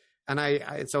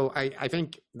I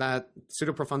think that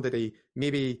pseudo-profundity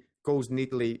maybe goes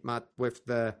neatly, Matt, with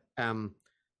the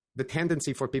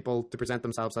tendency for people to present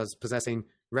themselves as possessing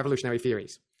revolutionary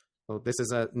theories. So this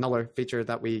is another feature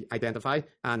that we identify,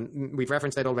 and we've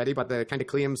referenced it already, but the kind of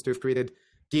claims to have created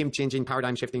game-changing,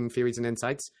 paradigm-shifting theories and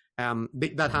insights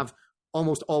that have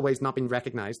almost always not been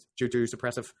recognized due to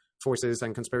suppressive forces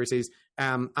and conspiracies.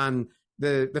 And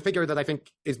the figure that I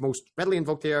think is most readily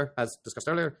invoked here, as discussed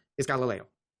earlier, is Galileo,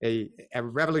 a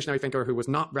revolutionary thinker who was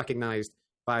not recognized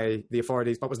by the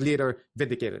authorities, but was later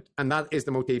vindicated. And that is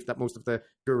the motif that most of the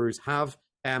gurus have.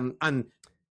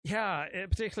 Yeah,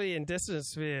 particularly in distance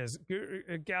spheres,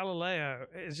 Galileo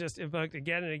is just invoked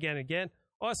again and again and again.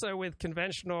 Also with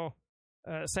conventional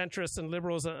centrists and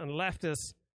liberals and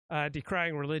leftists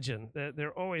decrying religion.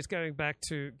 They're always going back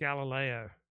to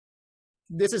Galileo.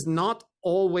 This is not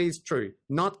always true.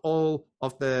 Not all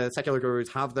of the secular gurus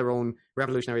have their own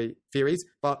revolutionary theories,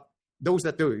 but those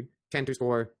that do tend to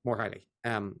score more highly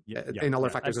in other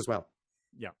factors as well.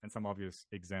 Yeah, and some obvious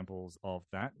examples of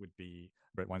that would be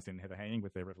Brett Weinstein and Heather Heying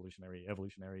with their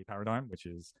evolutionary paradigm, which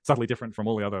is subtly different from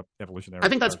all the other evolutionary. I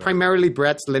think that's primarily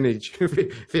Brett's lineage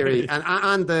theory,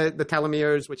 and the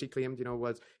telomeres, which he claimed,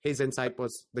 was his insight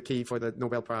was the key for the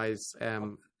Nobel Prize.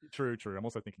 True. I'm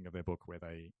also thinking of their book where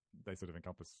they sort of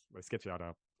they sketch out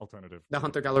a alternative. The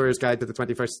Hunter-Gatherer's Guide to the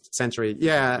 21st Century.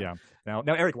 Yeah. Now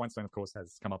Eric Weinstein, of course,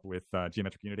 has come up with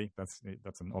geometric unity. That's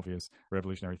an obvious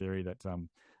revolutionary theory that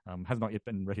has not yet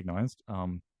been recognized.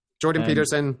 Jordan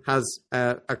Peterson has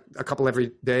a couple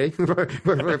every day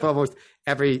for almost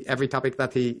every topic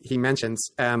that he mentions.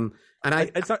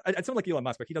 It's not like Elon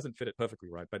Musk, but he doesn't fit it perfectly,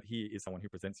 right? But he is someone who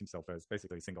presents himself as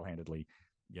basically single-handedly,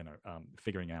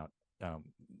 figuring out,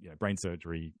 brain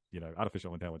surgery,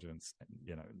 artificial intelligence,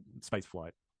 space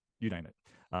flight, you name it.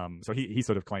 So he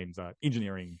sort of claims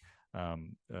engineering.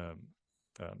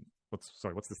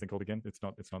 What's this thing called again? It's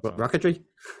not rocketry?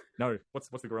 No, what's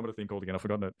the barometer thing called again? I've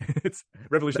forgotten it. It's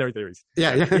revolutionary theories.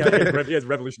 Yeah. He has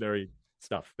revolutionary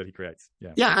stuff that he creates.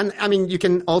 Yeah, and I mean you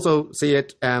can also see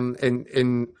it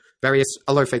in various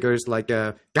other figures like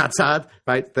Gad Saad,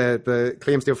 right? The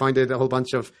claims to have founded a whole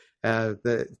bunch of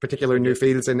the particular new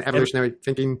fields in evolutionary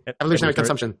thinking, evolutionary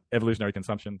consumption. Evolutionary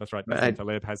consumption, that's right. Nassim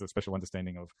Taleb has a special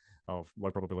understanding of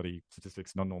low probability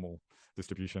statistics, non-normal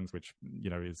distributions, which,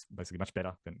 is basically much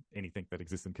better than anything that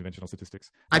exists in conventional statistics.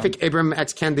 I think Ibram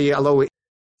X. Kendi, although...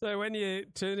 So when you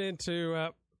tune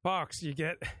into Fox, you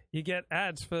get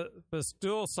ads for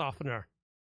stool softener.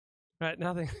 Right,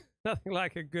 nothing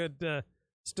like a good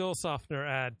stool softener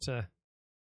ad to...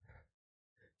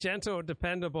 Gentle,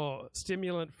 dependable,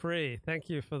 stimulant-free. Thank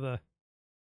you for the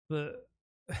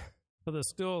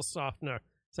stool softener,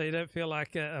 so you don't feel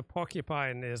like a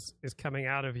porcupine is coming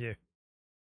out of you.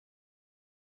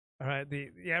 All right, the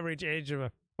average age of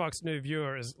a Fox News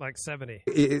viewer is like 70.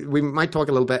 We might talk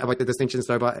a little bit about the distinctions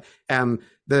there, but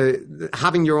the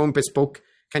having your own bespoke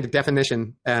kind of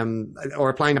definition or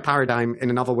applying a paradigm in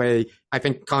a novel way, I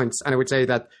think counts. And I would say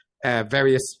that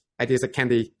various ideas that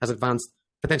Kendi has advanced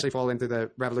potentially fall into the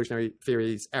revolutionary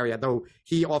theories area, though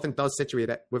he often does situate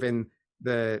it within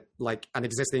an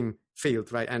existing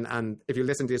field, right? And if you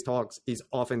listen to his talks, he's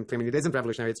often claiming it isn't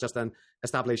revolutionary. It's just an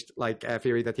established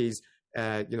theory that he's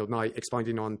now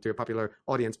expounding on to a popular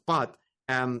audience. But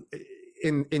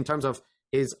in terms of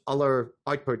his other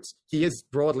outputs, he is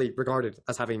broadly regarded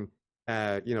as having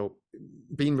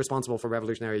been responsible for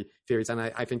revolutionary theories, and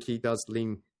I think he does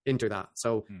lean into that.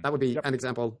 So that would be an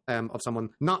example of someone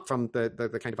not from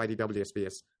the kind of IDW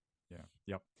space.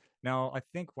 Yep. Now, I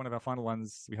think one of our final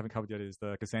ones we haven't covered yet is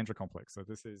the Cassandra complex. So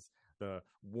this is the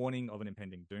warning of an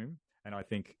impending doom. And I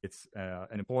think it's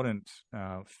an important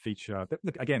feature.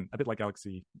 Look, again, a bit like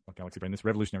Galaxy Brain, this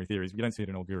revolutionary theories. You don't see it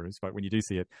in all gurus, but when you do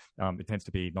see it, it tends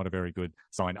to be not a very good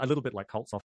sign. A little bit like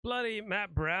cults. Bloody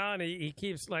Matt Brown, he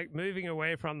keeps moving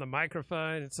away from the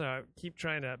microphone. So keep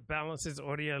trying to balance his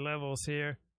audio levels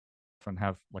here. And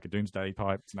have a doomsday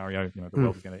type scenario, the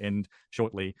world is going to end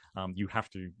shortly. You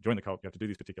have to join the cult. You have to do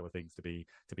these particular things to be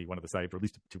one of the saved, or at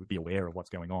least to be aware of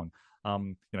what's going on.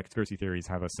 Conspiracy theories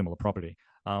have a similar property.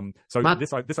 So Matt,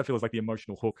 this I feel is like the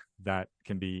emotional hook that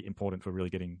can be important for really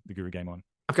getting the guru game on.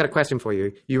 I've got a question for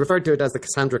you. You referred to it as the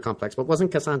Cassandra complex, but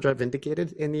wasn't Cassandra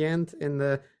vindicated in the end in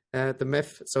the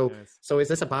myth? So yes. So is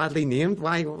this a badly named?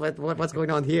 Why? What's going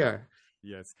on here?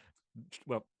 Yes.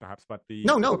 Well, perhaps, but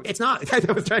No, it's not.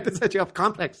 I was trying to set you up.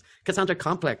 Cassandra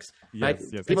complex. Yes, right?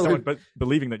 Yes. Someone, but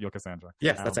believing that you're Cassandra.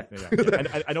 Yes, that's it.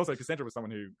 Yeah. And also Cassandra was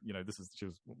someone who,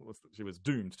 she was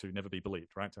doomed to never be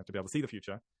believed, right? To be able to see the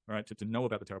future, right? To know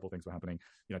about the terrible things that were happening,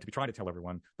 to be trying to tell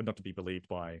everyone, but not to be believed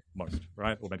by most,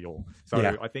 right? Or maybe all. So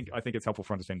yeah. I think it's helpful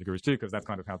for understanding the gurus too, because that's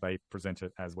kind of how they present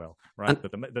it as well, right?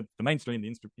 That the mainstream,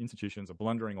 the institutions are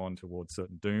blundering on towards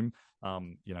certain doom.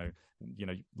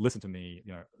 Listen to me.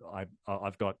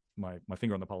 I've got my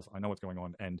finger on the pulse. I know what's going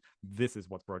on, and this is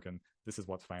what's broken. This is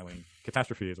what's failing.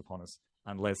 Catastrophe is upon us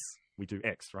unless we do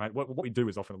X, right? What we do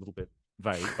is often a little bit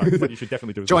vague, but what you should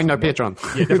definitely do is join their Patreon.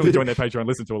 Yeah, definitely join their Patreon,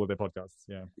 listen to all of their podcasts.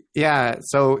 Yeah. Yeah.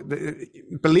 So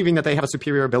believing that they have a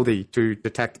superior ability to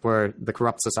detect where the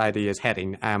corrupt society is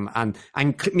heading, and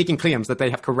making claims that they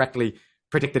have correctly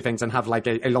predicted things and have like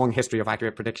a long history of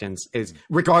accurate predictions is,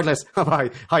 regardless of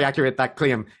how accurate that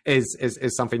claim is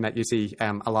something that you see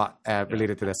a lot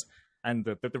related to this. And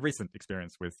the recent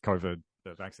experience with COVID,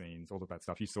 the vaccines, all of that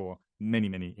stuff, you saw many,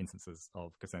 many instances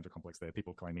of Cassandra complex there.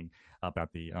 People claiming about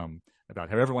about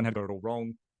how everyone had got it all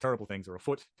wrong. Terrible things are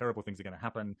afoot. Terrible things are going to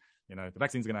happen. You know, the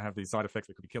vaccine's going to have these side effects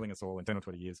that could be killing us all in 10 or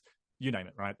 20 years. You name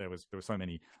it, right? There were so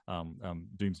many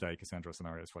doomsday Cassandra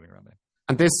scenarios floating around there.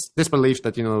 And this belief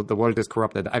that, you know, the world is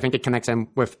corrupted, I think it connects in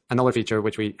with another feature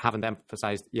which we haven't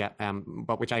emphasized yet,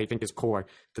 but which I think is core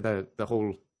to the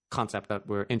whole concept that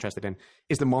we're interested in,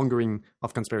 is the mongering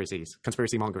of conspiracy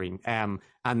mongering. And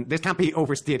this can't be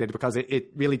overstated because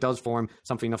it really does form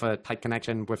something of a tight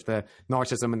connection with the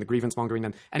narcissism and the grievance mongering.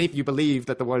 And if you believe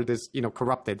that the world is, you know,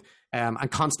 corrupted,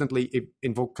 and constantly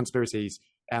invoke conspiracies,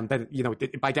 then, you know,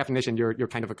 by definition, you're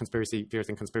kind of a conspiracy theorist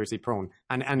and conspiracy prone.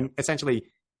 And essentially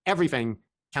everything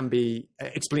can be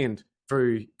explained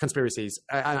through conspiracies.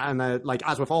 And like,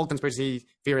 as with all conspiracy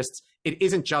theorists, it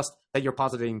isn't just that you're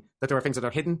positing that there are things that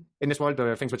are hidden in this world,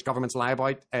 there are things which governments lie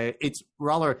about. It's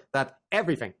rather that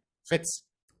everything fits.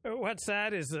 What's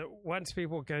sad is that once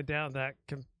people go down that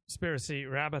conspiracy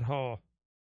rabbit hole,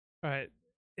 right,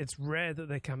 it's rare that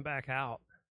they come back out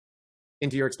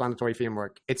into your explanatory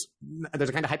framework. There's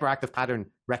a kind of hyperactive pattern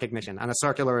recognition and a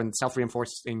circular and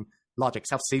self-reinforcing logic,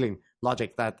 self-sealing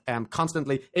logic that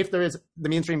constantly, if there is, the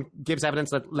mainstream gives evidence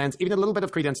that lends even a little bit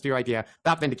of credence to your idea,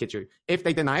 that vindicates you. If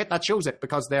they deny it, that shows it,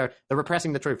 because they're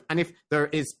repressing the truth. And if there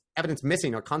is evidence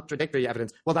missing or contradictory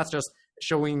evidence, well, that's just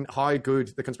showing how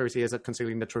good the conspiracy is at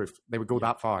concealing the truth. They would go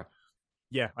that far.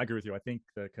 Yeah, I agree with you. I think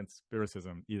the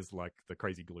conspiracism is like the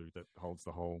crazy glue that holds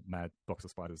the whole mad box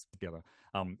of spiders together.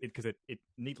 Because it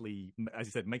neatly, as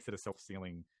you said, makes it a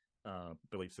self-sealing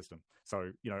belief system.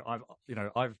 So,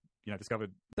 I've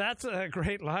discovered that's a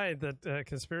great line, that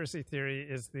conspiracy theory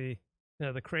is the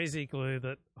crazy glue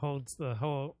that holds the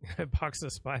whole box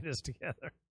of spiders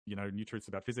together. New truths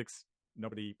about physics.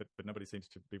 Nobody seems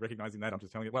to be recognizing that. I'm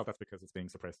just telling you, well, that's because it's being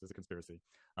suppressed as a conspiracy.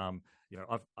 I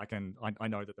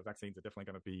know that the vaccines are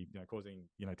definitely going to be, causing,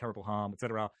 terrible harm,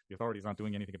 etc. The authorities aren't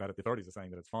doing anything about it. The authorities are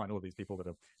saying that it's fine. All of these people that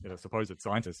are supposed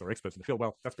scientists or experts in the field,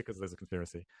 well, that's because there's a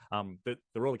conspiracy.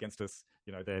 They're all against us.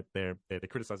 They're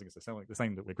criticizing us. They're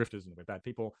saying that we're grifters and we're bad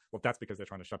people. Well, that's because they're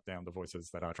trying to shut down the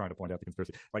voices that are trying to point out the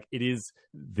conspiracy. Like, it is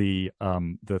the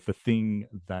thing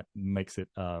that makes it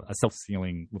a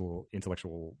self-sealing little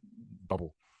intellectual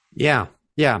bubble. Yeah.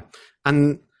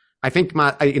 And I think,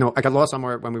 Matt, I got lost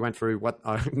somewhere when we went through what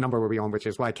number were we on, which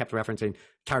is why I kept referencing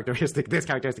this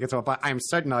characteristic and so on. But I'm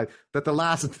certain now that the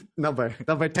last number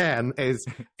 10, is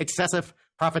excessive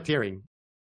profiteering.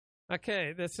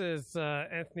 Okay, this is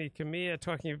Anthony Kamiya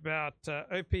talking about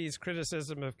OP's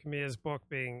criticism of Kamiya's book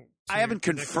being... I haven't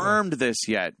confirmed this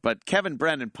yet, but Kevin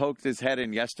Brennan poked his head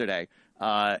in yesterday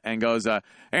and goes,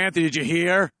 Anthony, did you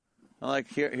hear? I'm like,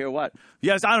 hear what?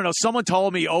 Yes, I don't know. Someone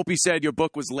told me Opie said your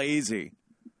book was lazy.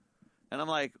 And I'm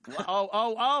like,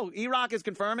 E-Rock is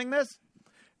confirming this?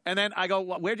 And then I go,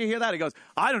 where'd you hear that? He goes,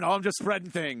 I don't know. I'm just spreading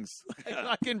things.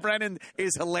 Fucking Brennan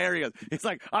is hilarious. It's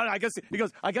like, I guess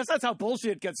that's how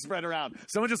bullshit gets spread around.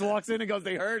 Someone just walks in and goes,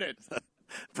 they heard it.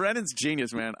 Brennan's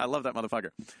genius, man. I love that motherfucker.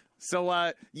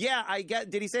 So,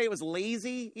 did he say it was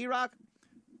lazy, E-Rock?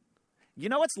 You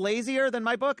know what's lazier than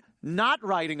my book? Not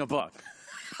writing a book.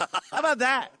 How about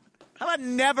that? How about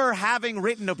never having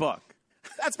written a book?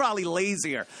 That's probably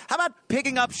lazier. How about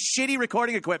picking up shitty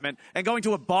recording equipment and going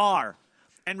to a bar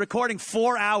and recording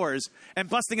 4 hours and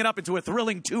busting it up into a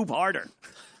thrilling 2-parter?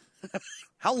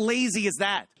 How lazy is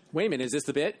that? Wait a minute, is this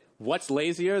the bit? What's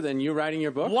lazier than you writing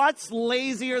your book? What's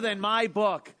lazier than my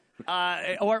book?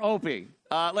 Or Opie?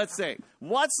 Let's see.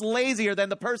 What's lazier than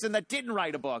the person that didn't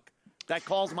write a book that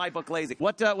calls my book lazy?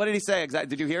 What did he say exactly?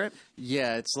 Did you hear it?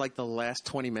 Yeah, it's like the last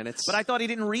 20 minutes. But I thought he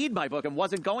didn't read my book and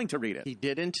wasn't going to read it. He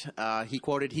didn't. He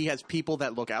quoted, he has people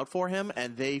that look out for him,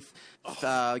 and they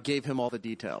gave him all the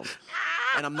details.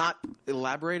 And I'm not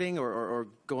elaborating or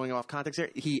going off context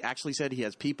here. He actually said he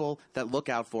has people that look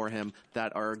out for him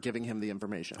that are giving him the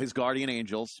information. His guardian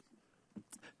angels.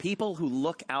 People who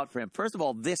look out for him. First of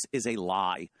all, this is a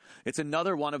lie. It's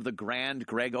another one of the grand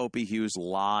Greg Opie Hughes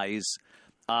lies.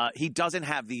 He doesn't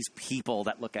have these people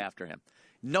that look after him.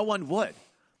 No one would.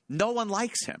 No one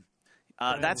likes him.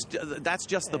 That's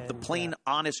just the plain,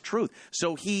 honest truth.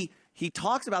 So he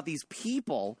talks about these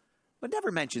people, but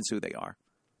never mentions who they are.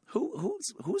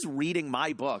 Who's reading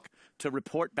my book to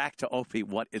report back to Opie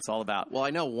what it's all about? Well, I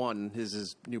know one is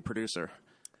his new producer,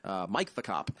 Mike the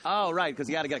cop. Oh, right, because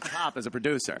you got to get a cop as a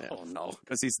producer. Yeah. Oh, no,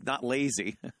 because he's not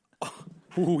lazy.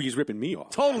 Ooh, he's ripping me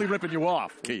off. Totally ripping you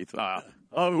off, Keith.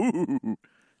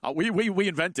 We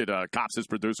invented cops as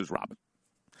producers, Robin.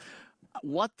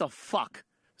 What the fuck?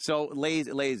 So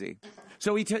lazy.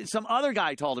 So some other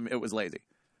guy told him it was lazy.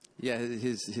 Yeah,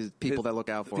 his people that look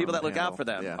out for people him. That look out for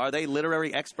them. Yeah. Are they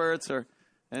literary experts or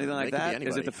anything like that?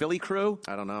 Is it the Philly crew?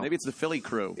 I don't know. Maybe it's the Philly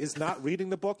crew. Is not reading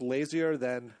the book lazier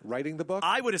than writing the book?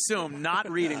 I would assume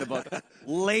not reading the book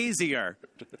lazier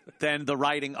than the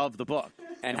writing of the book.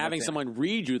 And having someone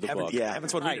read you the book having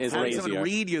someone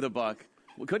read you the book.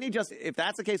 Well, couldn't he just, if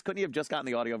that's the case, couldn't he have just gotten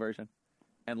the audio version?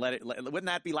 And wouldn't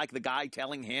that be like the guy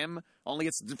telling him? Only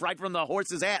it's right from the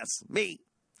horse's ass. Me.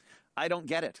 I don't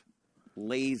get it.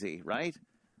 Lazy, right?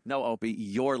 No, Opie,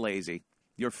 you're lazy.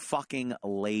 You're fucking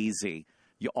lazy.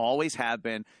 You always have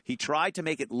been. He tried to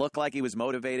make it look like he was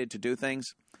motivated to do things.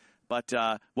 But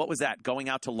what was that? Going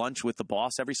out to lunch with the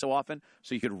boss every so often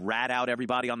so you could rat out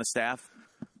everybody on the staff?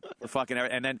 Or fucking,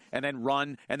 and then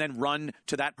run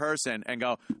to that person and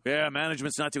go, yeah,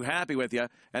 management's not too happy with you.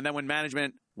 And then when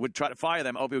management would try to fire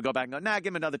them, Opie would go back and go, nah,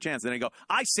 give him another chance. And then he'd go,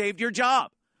 I saved your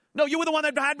job. No, you were the one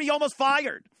that had me almost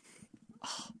fired.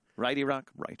 Right, E-Rock?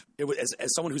 Right. It was,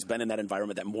 as someone who's been in that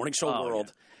environment, that morning show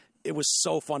world, it was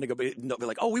so fun to go be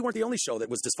like, oh, we weren't the only show that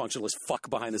was dysfunctional as fuck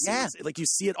behind the scenes. Like, you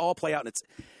see it all play out, and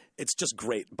it's just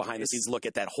great behind the scenes look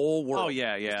at that whole world. Oh,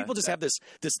 yeah. People just have this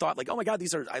thought, like, oh, my God,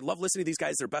 I love listening to these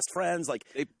guys. They're best friends. Like,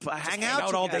 they hang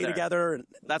out all day together. And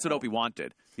that's what Opie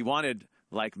wanted. He wanted,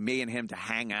 like, me and him to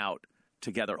hang out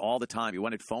together all the time. He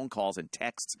wanted phone calls and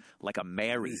texts like a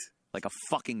Mary. Like a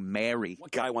fucking Mary.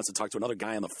 What guy wants to talk to another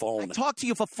guy on the phone? I talked to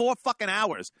you for 4 fucking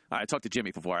hours. All right, I talked to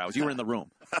Jimmy for 4 hours. You were in the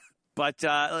room. But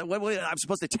I'm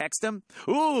supposed to text him?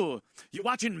 Ooh, you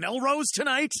watching Melrose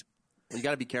tonight? You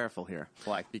got to be careful here.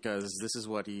 Why? Because this is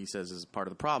what he says is part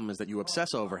of the problem, is that you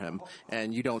obsess over him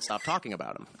and you don't stop talking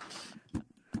about him.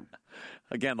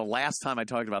 Again, the last time I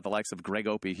talked about the likes of Greg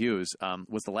Opie Hughes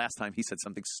was the last time he said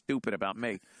something stupid about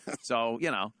me. So,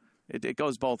 it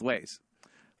goes both ways.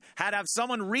 Had to have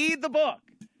someone read the book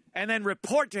and then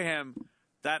report to him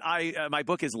that my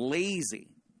book is lazy.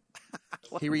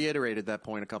 He reiterated that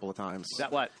point a couple of times.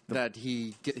 That what? That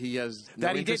he has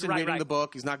no interest in reading the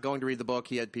book. He's not going to read the book.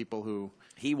 He had people who...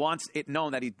 He wants it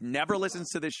known that he never listens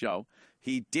to this show.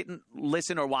 He didn't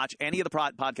listen or watch any of the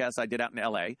podcasts I did out in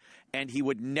L.A., and he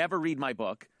would never read my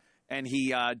book. And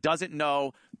he doesn't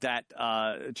know that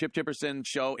Chip Chipperson's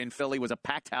show in Philly was a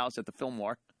packed house at the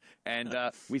Fillmore. And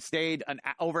we stayed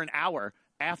over an hour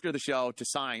after the show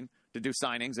to do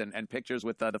signings and pictures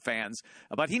with the fans.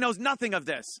 But he knows nothing of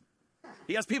this.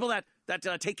 He has people that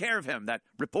take care of him, that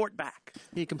report back.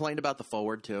 He complained about the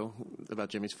forward, too, about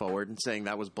Jimmy's forward, and saying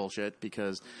that was bullshit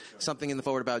because something in the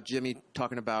forward about Jimmy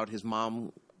talking about his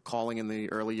mom calling in the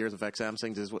early years of XM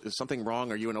saying, is something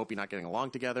wrong? Are you and Opie not getting along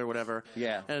together, whatever?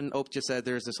 Yeah. And Opie just said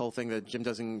there's this whole thing that Jim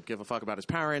doesn't give a fuck about his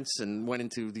parents and went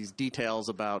into these details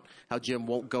about how Jim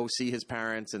won't go see his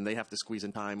parents and they have to squeeze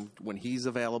in time when he's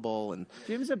available. And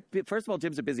first of all,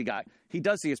 Jim's a busy guy. He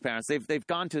does see his parents. They've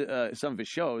gone to some of his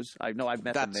shows. I know I've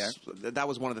met them there. That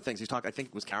was one of the things he's talking. I think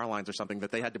it was Caroline's or something,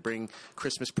 that they had to bring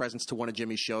Christmas presents to one of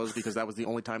Jimmy's shows because that was the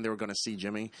only time they were going to see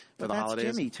Jimmy for the holidays.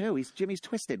 That's Jimmy too. Jimmy's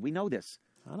twisted. We know this.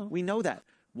 We know that.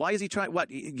 Why is he trying?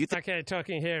 What you think? Okay,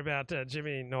 talking here about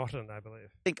Jimmy Norton, I believe.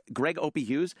 Think Greg Opie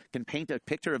Hughes can paint a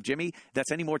picture of Jimmy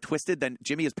that's any more twisted than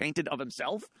Jimmy has painted of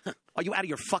himself? Are you out of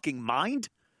your fucking mind?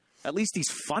 At least he's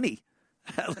funny.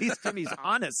 At least Jimmy's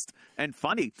honest and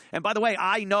funny. And by the way,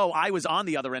 I know I was on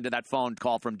the other end of that phone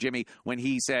call from Jimmy when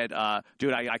he said,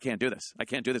 dude, I can't do this. I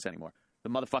can't do this anymore. The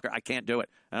motherfucker, I can't do it.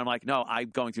 And I'm like, no, I'm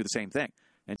going through the same thing.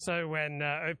 And so when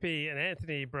Opie and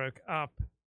Anthony broke up,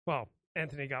 well,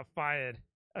 Anthony got fired.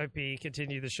 Opie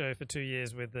continued the show for 2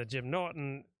 years with Jim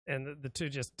Norton, and the two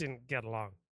just didn't get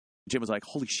along. Jim was like,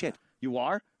 holy shit, you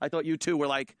are? I thought you two were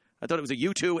like, I thought it was a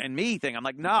you two and me thing. I'm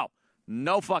like,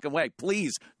 no fucking way.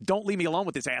 Please don't leave me alone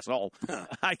with this asshole.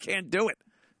 I can't do it.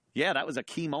 Yeah, that was a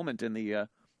key moment in the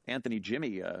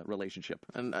Anthony-Jimmy relationship.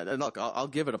 And look, I'll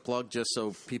give it a plug just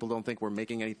so people don't think we're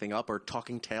making anything up or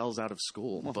talking tales out of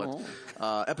school. But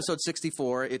episode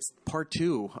 64, it's part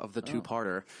 2 of the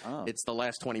two-parter. It's the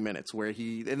last 20 minutes where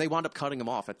and they wound up cutting him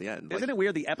off at the end. Isn't it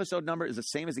weird the episode number is the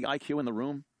same as the IQ in the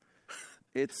room?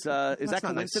 It's is that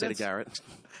not coincidence? Nice, Garrett.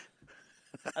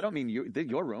 I don't mean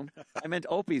your room. I meant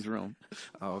Opie's room.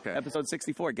 Oh, okay. Episode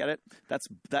 64. Get it?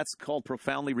 That's called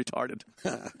profoundly retarded.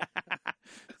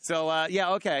 So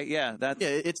yeah, okay, yeah.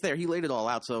 It's there. He laid it all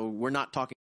out. So we're not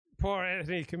talking. poor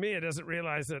Anthony Camilla doesn't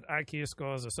realize that IQ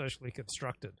scores are socially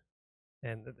constructed,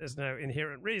 and that there's no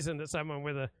inherent reason that someone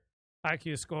with a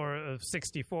IQ score of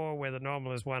 64, where the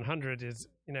normal is 100, is,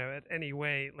 at any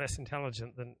way less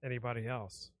intelligent than anybody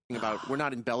else. We're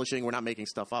not embellishing, we're not making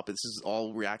stuff up. This is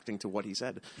all reacting to what he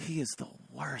said. He is the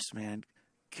worst, man.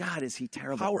 God, is he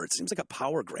terrible. Power. It seems like a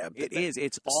power grab. It is.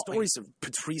 It's all stories of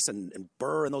Patrice and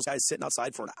Burr and those guys sitting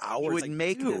outside for an hour. You would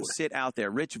make them sit out there.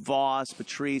 Rich Voss,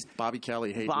 Patrice. Bobby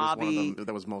Kelly. Was one of them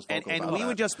that was most vocal and about we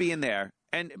would just be in there.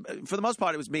 And for the most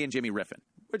part, it was me and Jimmy riffing.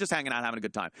 We're just hanging out, having a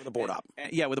good time. With a board up.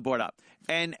 Yeah, with a board up.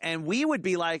 And we would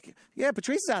be like, yeah,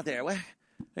 Patrice is out there. And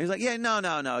he's like, yeah,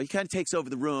 no. He kind of takes over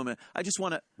the room. I just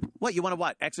want to, what? You want to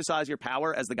what? Exercise your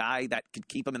power as the guy that could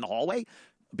keep him in the hallway?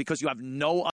 Because you have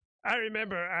no... I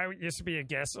remember I used to be a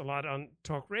guest a lot on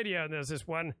talk radio, and there was this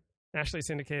one nationally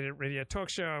syndicated radio talk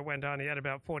show I went on. He had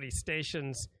about 40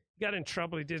 stations. He got in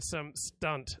trouble. He did some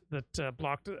stunt that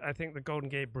blocked, I think, the Golden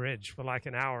Gate Bridge for like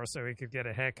an hour so he could get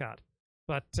a haircut.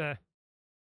 But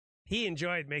he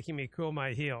enjoyed making me cool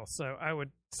my heels. So I would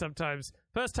sometimes,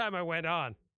 first time I went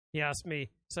on, he asked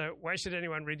me, so why should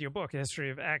anyone read your book, A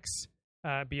History of X,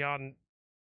 beyond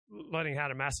learning how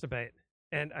to masturbate?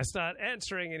 And I start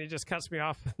answering, and he just cuts me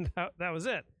off, and that was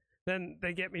it. Then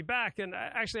they get me back, and I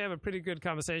actually have a pretty good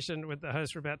conversation with the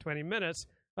host for about 20 minutes,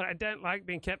 but I don't like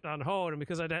being kept on hold, and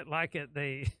because I don't like it,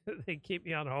 they keep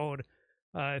me on hold,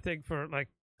 I think, for like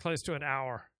close to an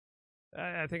hour.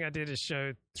 I think I did his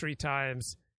show 3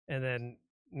 times, and then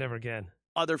never again.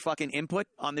 Other fucking input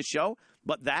on the show,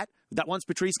 but that once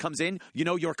Patrice comes in,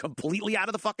 you're completely out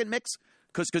of the fucking mix.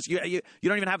 Because you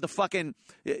don't even have the fucking...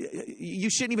 You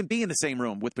shouldn't even be in the same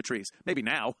room with Patrice. Maybe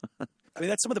now. I mean,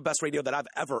 that's some of the best radio that I've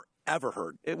ever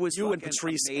heard. It was you and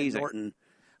Patrice amazing. And Norton.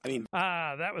 I mean...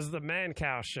 that was the Man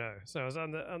Cow show. So I was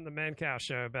on the Man Cow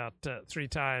show about 3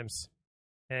 times.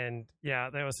 And, yeah,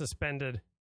 they were suspended.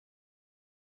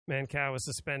 Man Cow was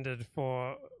suspended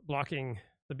for blocking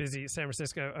the busy San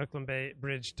Francisco-Oakland Bay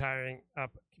Bridge, tiring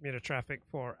up commuter traffic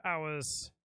for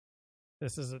hours.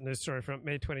 This is a news story from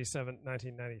May 27,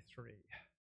 1993.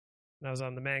 And I was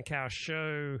on the Man Cow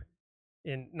show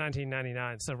in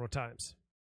 1999 several times.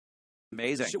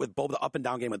 Amazing. Shit with Bobo, the up and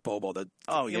down game with Bobo,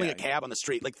 stealing a cab on the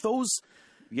street. Like those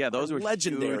those were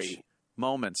legendary huge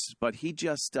moments. But he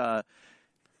just, I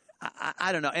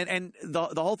don't know. And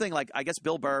the whole thing, like, I guess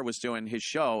Bill Burr was doing his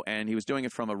show, and he was doing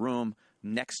it from a room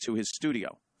next to his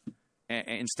studio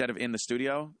instead of in the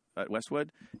studio at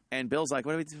Westwood. And Bill's like,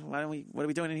 what are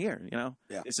we doing in here?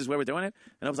 This is where we're doing it.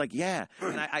 And I was like, yeah.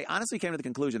 And I honestly came to the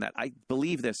conclusion that I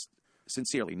believe this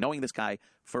sincerely, knowing this guy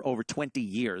for over 20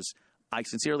 years. I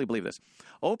sincerely believe this.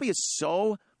 Opie is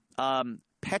so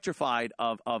petrified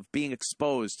of being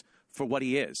exposed for what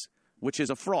he is, which is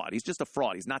a fraud. He's just a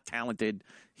fraud. He's not talented.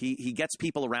 He gets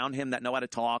people around him that know how to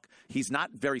talk. He's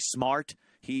not very smart.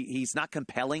 He's not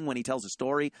compelling when he tells a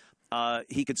story.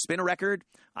 He could spin a record.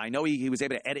 I know he was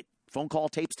able to edit phone call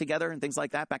tapes together and things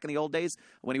like that back in the old days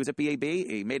when he was at BAB.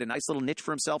 He made a nice little niche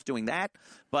for himself doing that.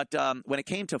 But when it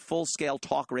came to full-scale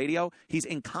talk radio, he's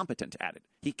incompetent at it.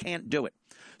 He can't do it.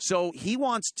 So he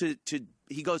wants to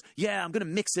he goes, yeah, I'm going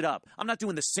to mix it up. I'm not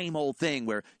doing the same old thing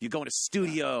where you go in a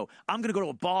studio. I'm going to go to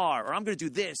a bar, or I'm going to do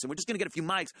this, and we're just going to get a few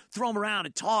mics, throw them around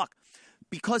and talk.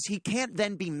 Because he can't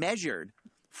then be measured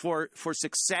for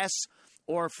success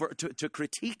or to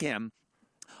critique him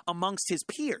amongst his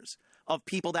peers of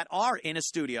people that are in a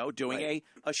studio doing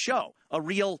a show, a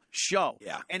real show.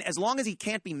 Yeah. And as long as he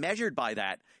can't be measured by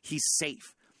that, he's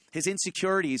safe. His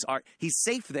insecurities he's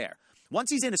safe there. Once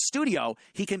he's in a studio,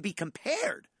 he can be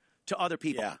compared to other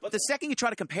people. Yeah. But the second you try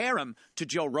to compare him to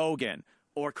Joe Rogan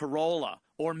or Carolla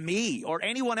or me or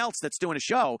anyone else that's doing a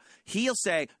show, he'll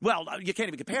say, well, you can't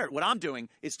even compare it. What I'm doing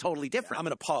is totally different. I'm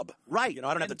in a pub. Right. I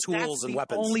don't have the tools and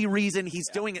weapons. That's the only reason he's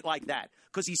doing it like that.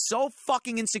 Because he's so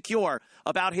fucking insecure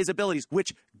about his abilities,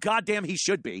 which goddamn he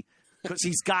should be, because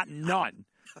he's got none,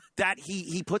 that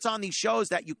he puts on these shows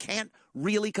that you can't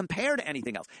really compare to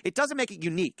anything else. It doesn't make it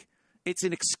unique. It's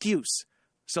an excuse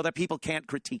so that people can't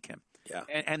critique him. Yeah.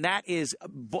 And that is,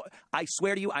 I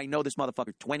swear to you, I know this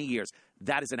motherfucker 20 years.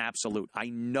 That is an absolute. I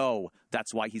know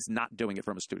that's why he's not doing it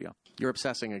from a studio. You're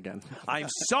obsessing again. I'm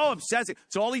so obsessive.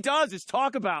 So all he does is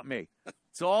talk about me.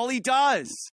 That's all he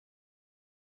does.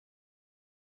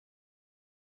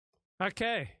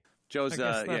 Okay. Joe's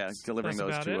delivering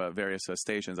those to various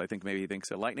stations. I think maybe he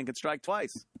thinks lightning can strike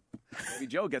twice. Maybe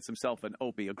Joe gets himself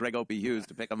a Greg Opie Hughes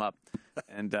to pick him up.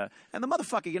 And the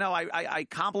motherfucker, I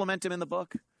compliment him in the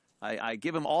book. I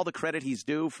give him all the credit he's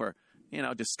due for,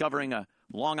 discovering a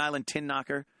Long Island tin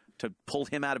knocker to pull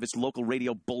him out of his local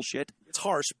radio bullshit. It's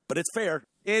harsh, but it's fair.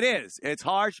 It is. It's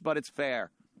harsh, but it's fair.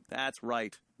 That's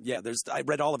right. Yeah, I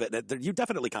read all of it. You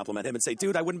definitely compliment him and say,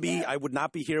 dude, I would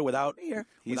not be here without him.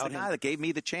 He's the guy that gave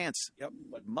me the chance. Yep.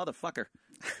 But motherfucker,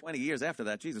 20 years after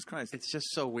that, Jesus Christ. It's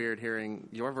just so weird hearing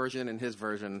your version and his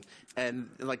version. And,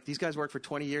 like, these guys worked for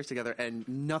 20 years together, and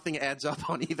nothing adds up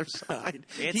on either side.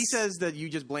 He says that you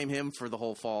just blame him for the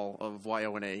whole fall of why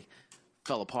O&A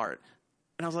fell apart.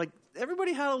 And I was like,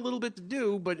 everybody had a little bit to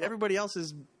do, but everybody else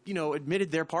has,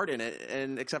 admitted their part in it,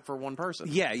 and except for one person.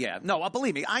 Yeah. No,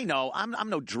 believe me, I know. I'm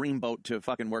no dreamboat to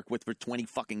fucking work with for 20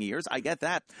 fucking years. I get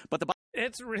that. But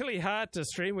it's really hard to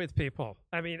stream with people.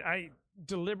 I mean, I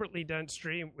deliberately don't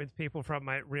stream with people from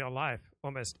my real life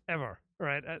almost ever,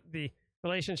 right? The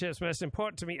relationships most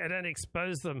important to me, I don't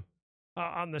expose them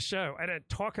on the show. I don't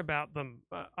talk about them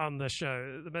on the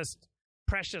show. The most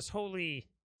precious, holy,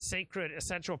 sacred,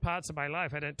 essential parts of my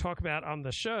life I don't talk about on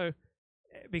the show,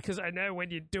 because I know when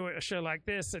you do a show like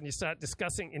this and you start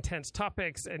discussing intense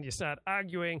topics and you start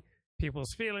arguing,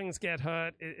 people's feelings get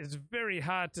hurt. It's very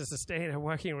hard to sustain a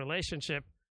working relationship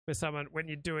with someone when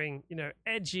you're doing,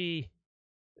 edgy,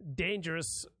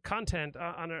 dangerous content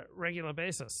on a regular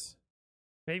basis.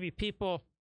 Maybe people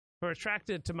who are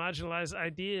attracted to marginalized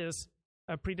ideas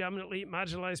are predominantly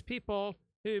marginalized people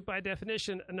who, by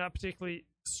definition, are not particularly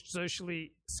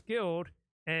socially skilled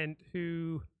and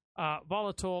who are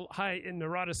volatile, high in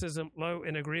neuroticism, low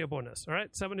in agreeableness. All right,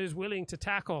 someone who's willing to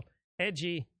tackle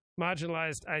edgy,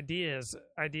 marginalized ideas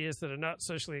that are not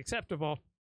socially acceptable.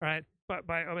 Right, but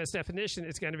by almost definition,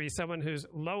 it's going to be someone who's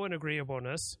low in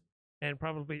agreeableness and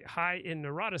probably high in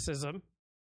neuroticism,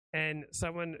 and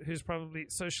someone who's probably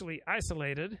socially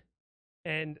isolated,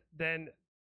 and then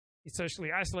he's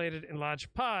socially isolated in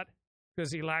large part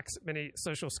because he lacks many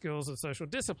social skills and social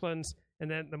disciplines,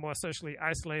 and then the more socially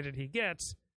isolated he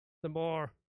gets, the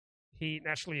more he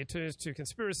naturally attunes to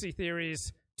conspiracy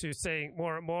theories, to saying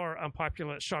more and more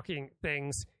unpopular, shocking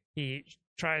things. He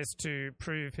tries to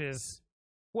prove his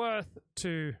worth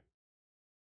to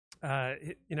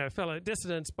fellow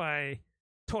dissidents by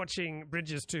torching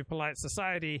bridges to polite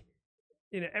society.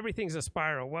 Everything's a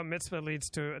spiral. One mitzvah leads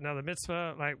to another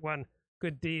mitzvah, like one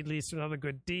good deed leads to another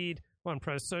good deed. One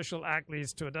pro-social act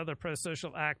leads to another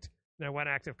pro-social act. One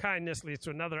act of kindness leads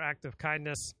to another act of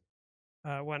kindness.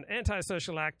 One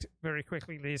antisocial act very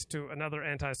quickly leads to another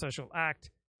antisocial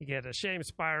act. You get a shame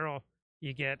spiral.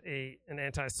 You get an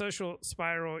antisocial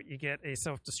spiral. You get a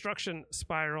self-destruction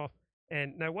spiral.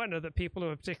 And no wonder that people who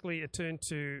are particularly attuned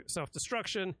to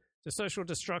self-destruction, to social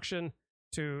destruction,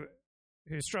 who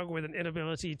struggle with an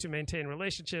inability to maintain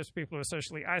relationships, people who are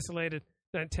socially isolated,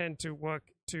 don't tend to work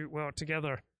too well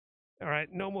together. All right,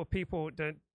 normal people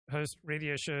don't host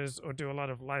radio shows or do a lot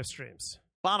of live streams.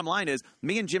 Bottom line is,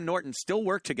 me and Jim Norton still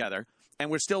work together, and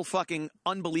we're still fucking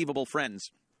unbelievable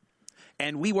friends.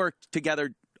 And we worked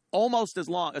together almost as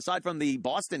long, aside from the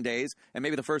Boston days and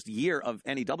maybe the first year of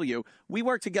NEW, we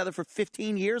worked together for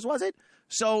 15 years, was it?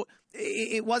 So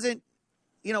it wasn't,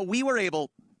 we were able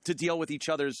to deal with each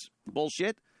other's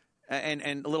bullshit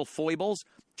and little foibles.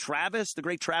 Travis, the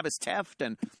great Travis Teft,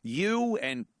 and you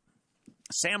and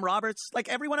Sam Roberts, like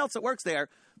everyone else that works there,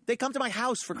 they come to my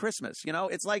house for Christmas.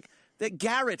 It's like that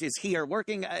Garrett is here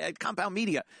working at Compound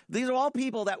Media. These are all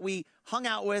people that we hung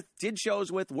out with, did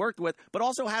shows with, worked with, but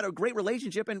also had a great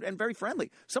relationship and very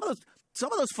friendly. Some of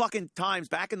those fucking times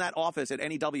back in that office at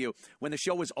NEW when the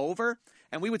show was over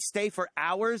and we would stay for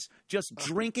hours just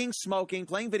drinking, smoking,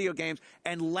 playing video games,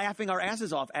 and laughing our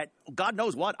asses off at God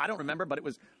knows what. I don't remember, but it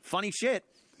was funny shit.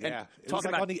 Yeah, it was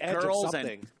like on the edge of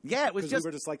something. It was just we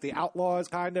were just like the outlaws,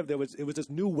 kind of. It was this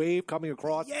new wave coming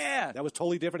across. Yeah, that was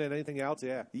totally different than anything else.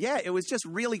 Yeah, it was just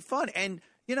really fun. And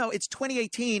it's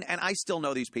 2018, and I still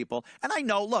know these people. And I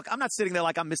know, look, I'm not sitting there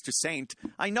like I'm Mr. Saint.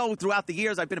 I know throughout the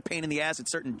years I've been a pain in the ass at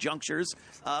certain junctures,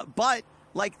 but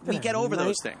like we get over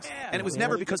those things. And it was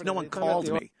never because no one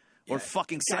called me. Or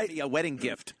fucking sent me a wedding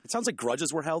gift. It sounds like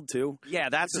grudges were held, too. Yeah,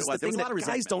 that's the thing that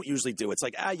guys don't usually do. It's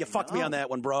like, you fucked me on that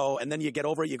one, bro. And then you get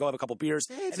over it, you go have a couple beers,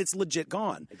 and it's legit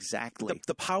gone. Exactly.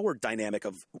 The power dynamic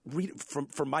of,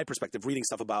 from my perspective, reading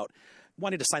stuff about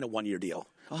wanting to sign a one-year deal,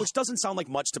 which doesn't sound like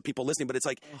much to people listening, but it's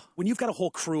like when you've got a whole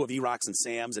crew of E-Rocks and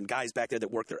Sams and guys back there that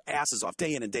work their asses off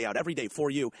day in and day out every day for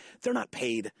you, they're not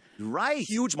paid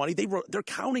huge money. They're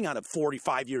counting on a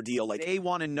 45-year deal. Like they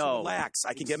want to know. Relax.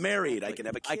 I can get married. I can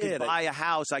have a kid. I can buy a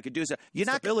house. I could do so.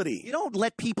 Stability. You don't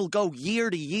let people go year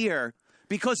to year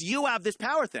because you have this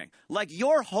power thing. Like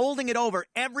you're holding it over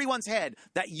everyone's head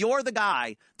that you're the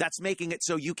guy that's making it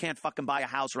so you can't fucking buy a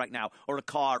house right now or a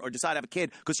car or decide to have a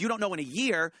kid because you don't know in a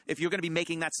year if you're going to be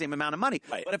making that same amount of money.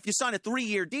 Right. But if you sign a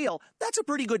 3-year deal, That's a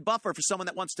pretty good buffer for someone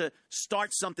that wants to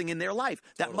start something in their life.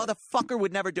 That motherfucker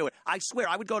would never do it. I swear,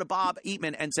 I would go to Bob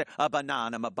Eatman and say, a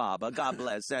banana, ma baba, God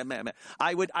bless.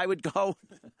 I would go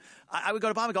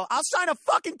to Bob and go, I'll sign a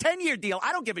fucking 10-year deal.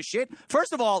 I don't give a shit.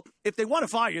 First of all, if they want to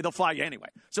fire you, they'll fire you anyway.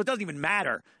 So it doesn't even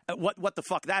matter what the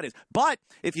fuck that is. But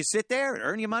if you sit there and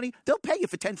earn your money, they'll pay you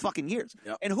for 10 fucking years.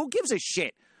 Yep. And who gives a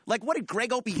shit? Like, what did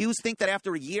Greg Opie Hughes think that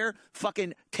after a year,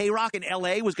 fucking K-Rock in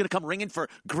L.A. was going to come ringing for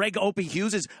Greg Opie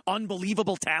Hughes'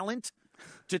 unbelievable talent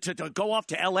to go off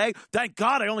to L.A.? Thank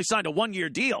God I only signed a 1-year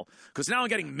deal, because now I'm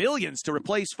getting millions to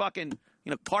replace fucking,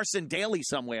 Carson Daly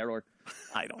somewhere, or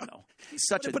I don't know. He's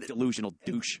such a delusional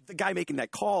douche. The guy making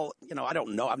that call, I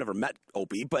don't know. I've never met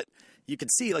Opie, but you can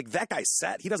see, like, that guy's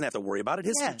set. He doesn't have to worry about it.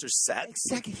 His future's set.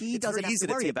 Exactly. He doesn't have to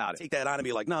worry about it. Take that on and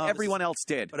be like, no. Everyone else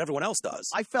did. But everyone else does.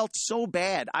 I felt so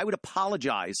bad. I would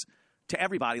apologize to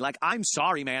everybody. Like, I'm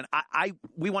sorry, man.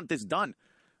 We want this done.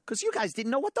 Because you guys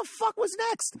didn't know what the fuck was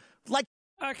next. Like.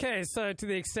 Okay, so to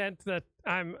the extent that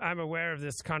I'm aware of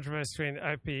this controversy between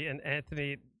Opie and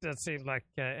Anthony, it does seem like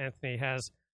Anthony has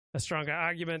a stronger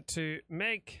argument to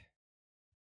make.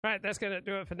 Right, that's going to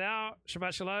do it for now.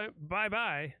 Shabbat shalom.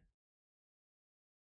 Bye-bye.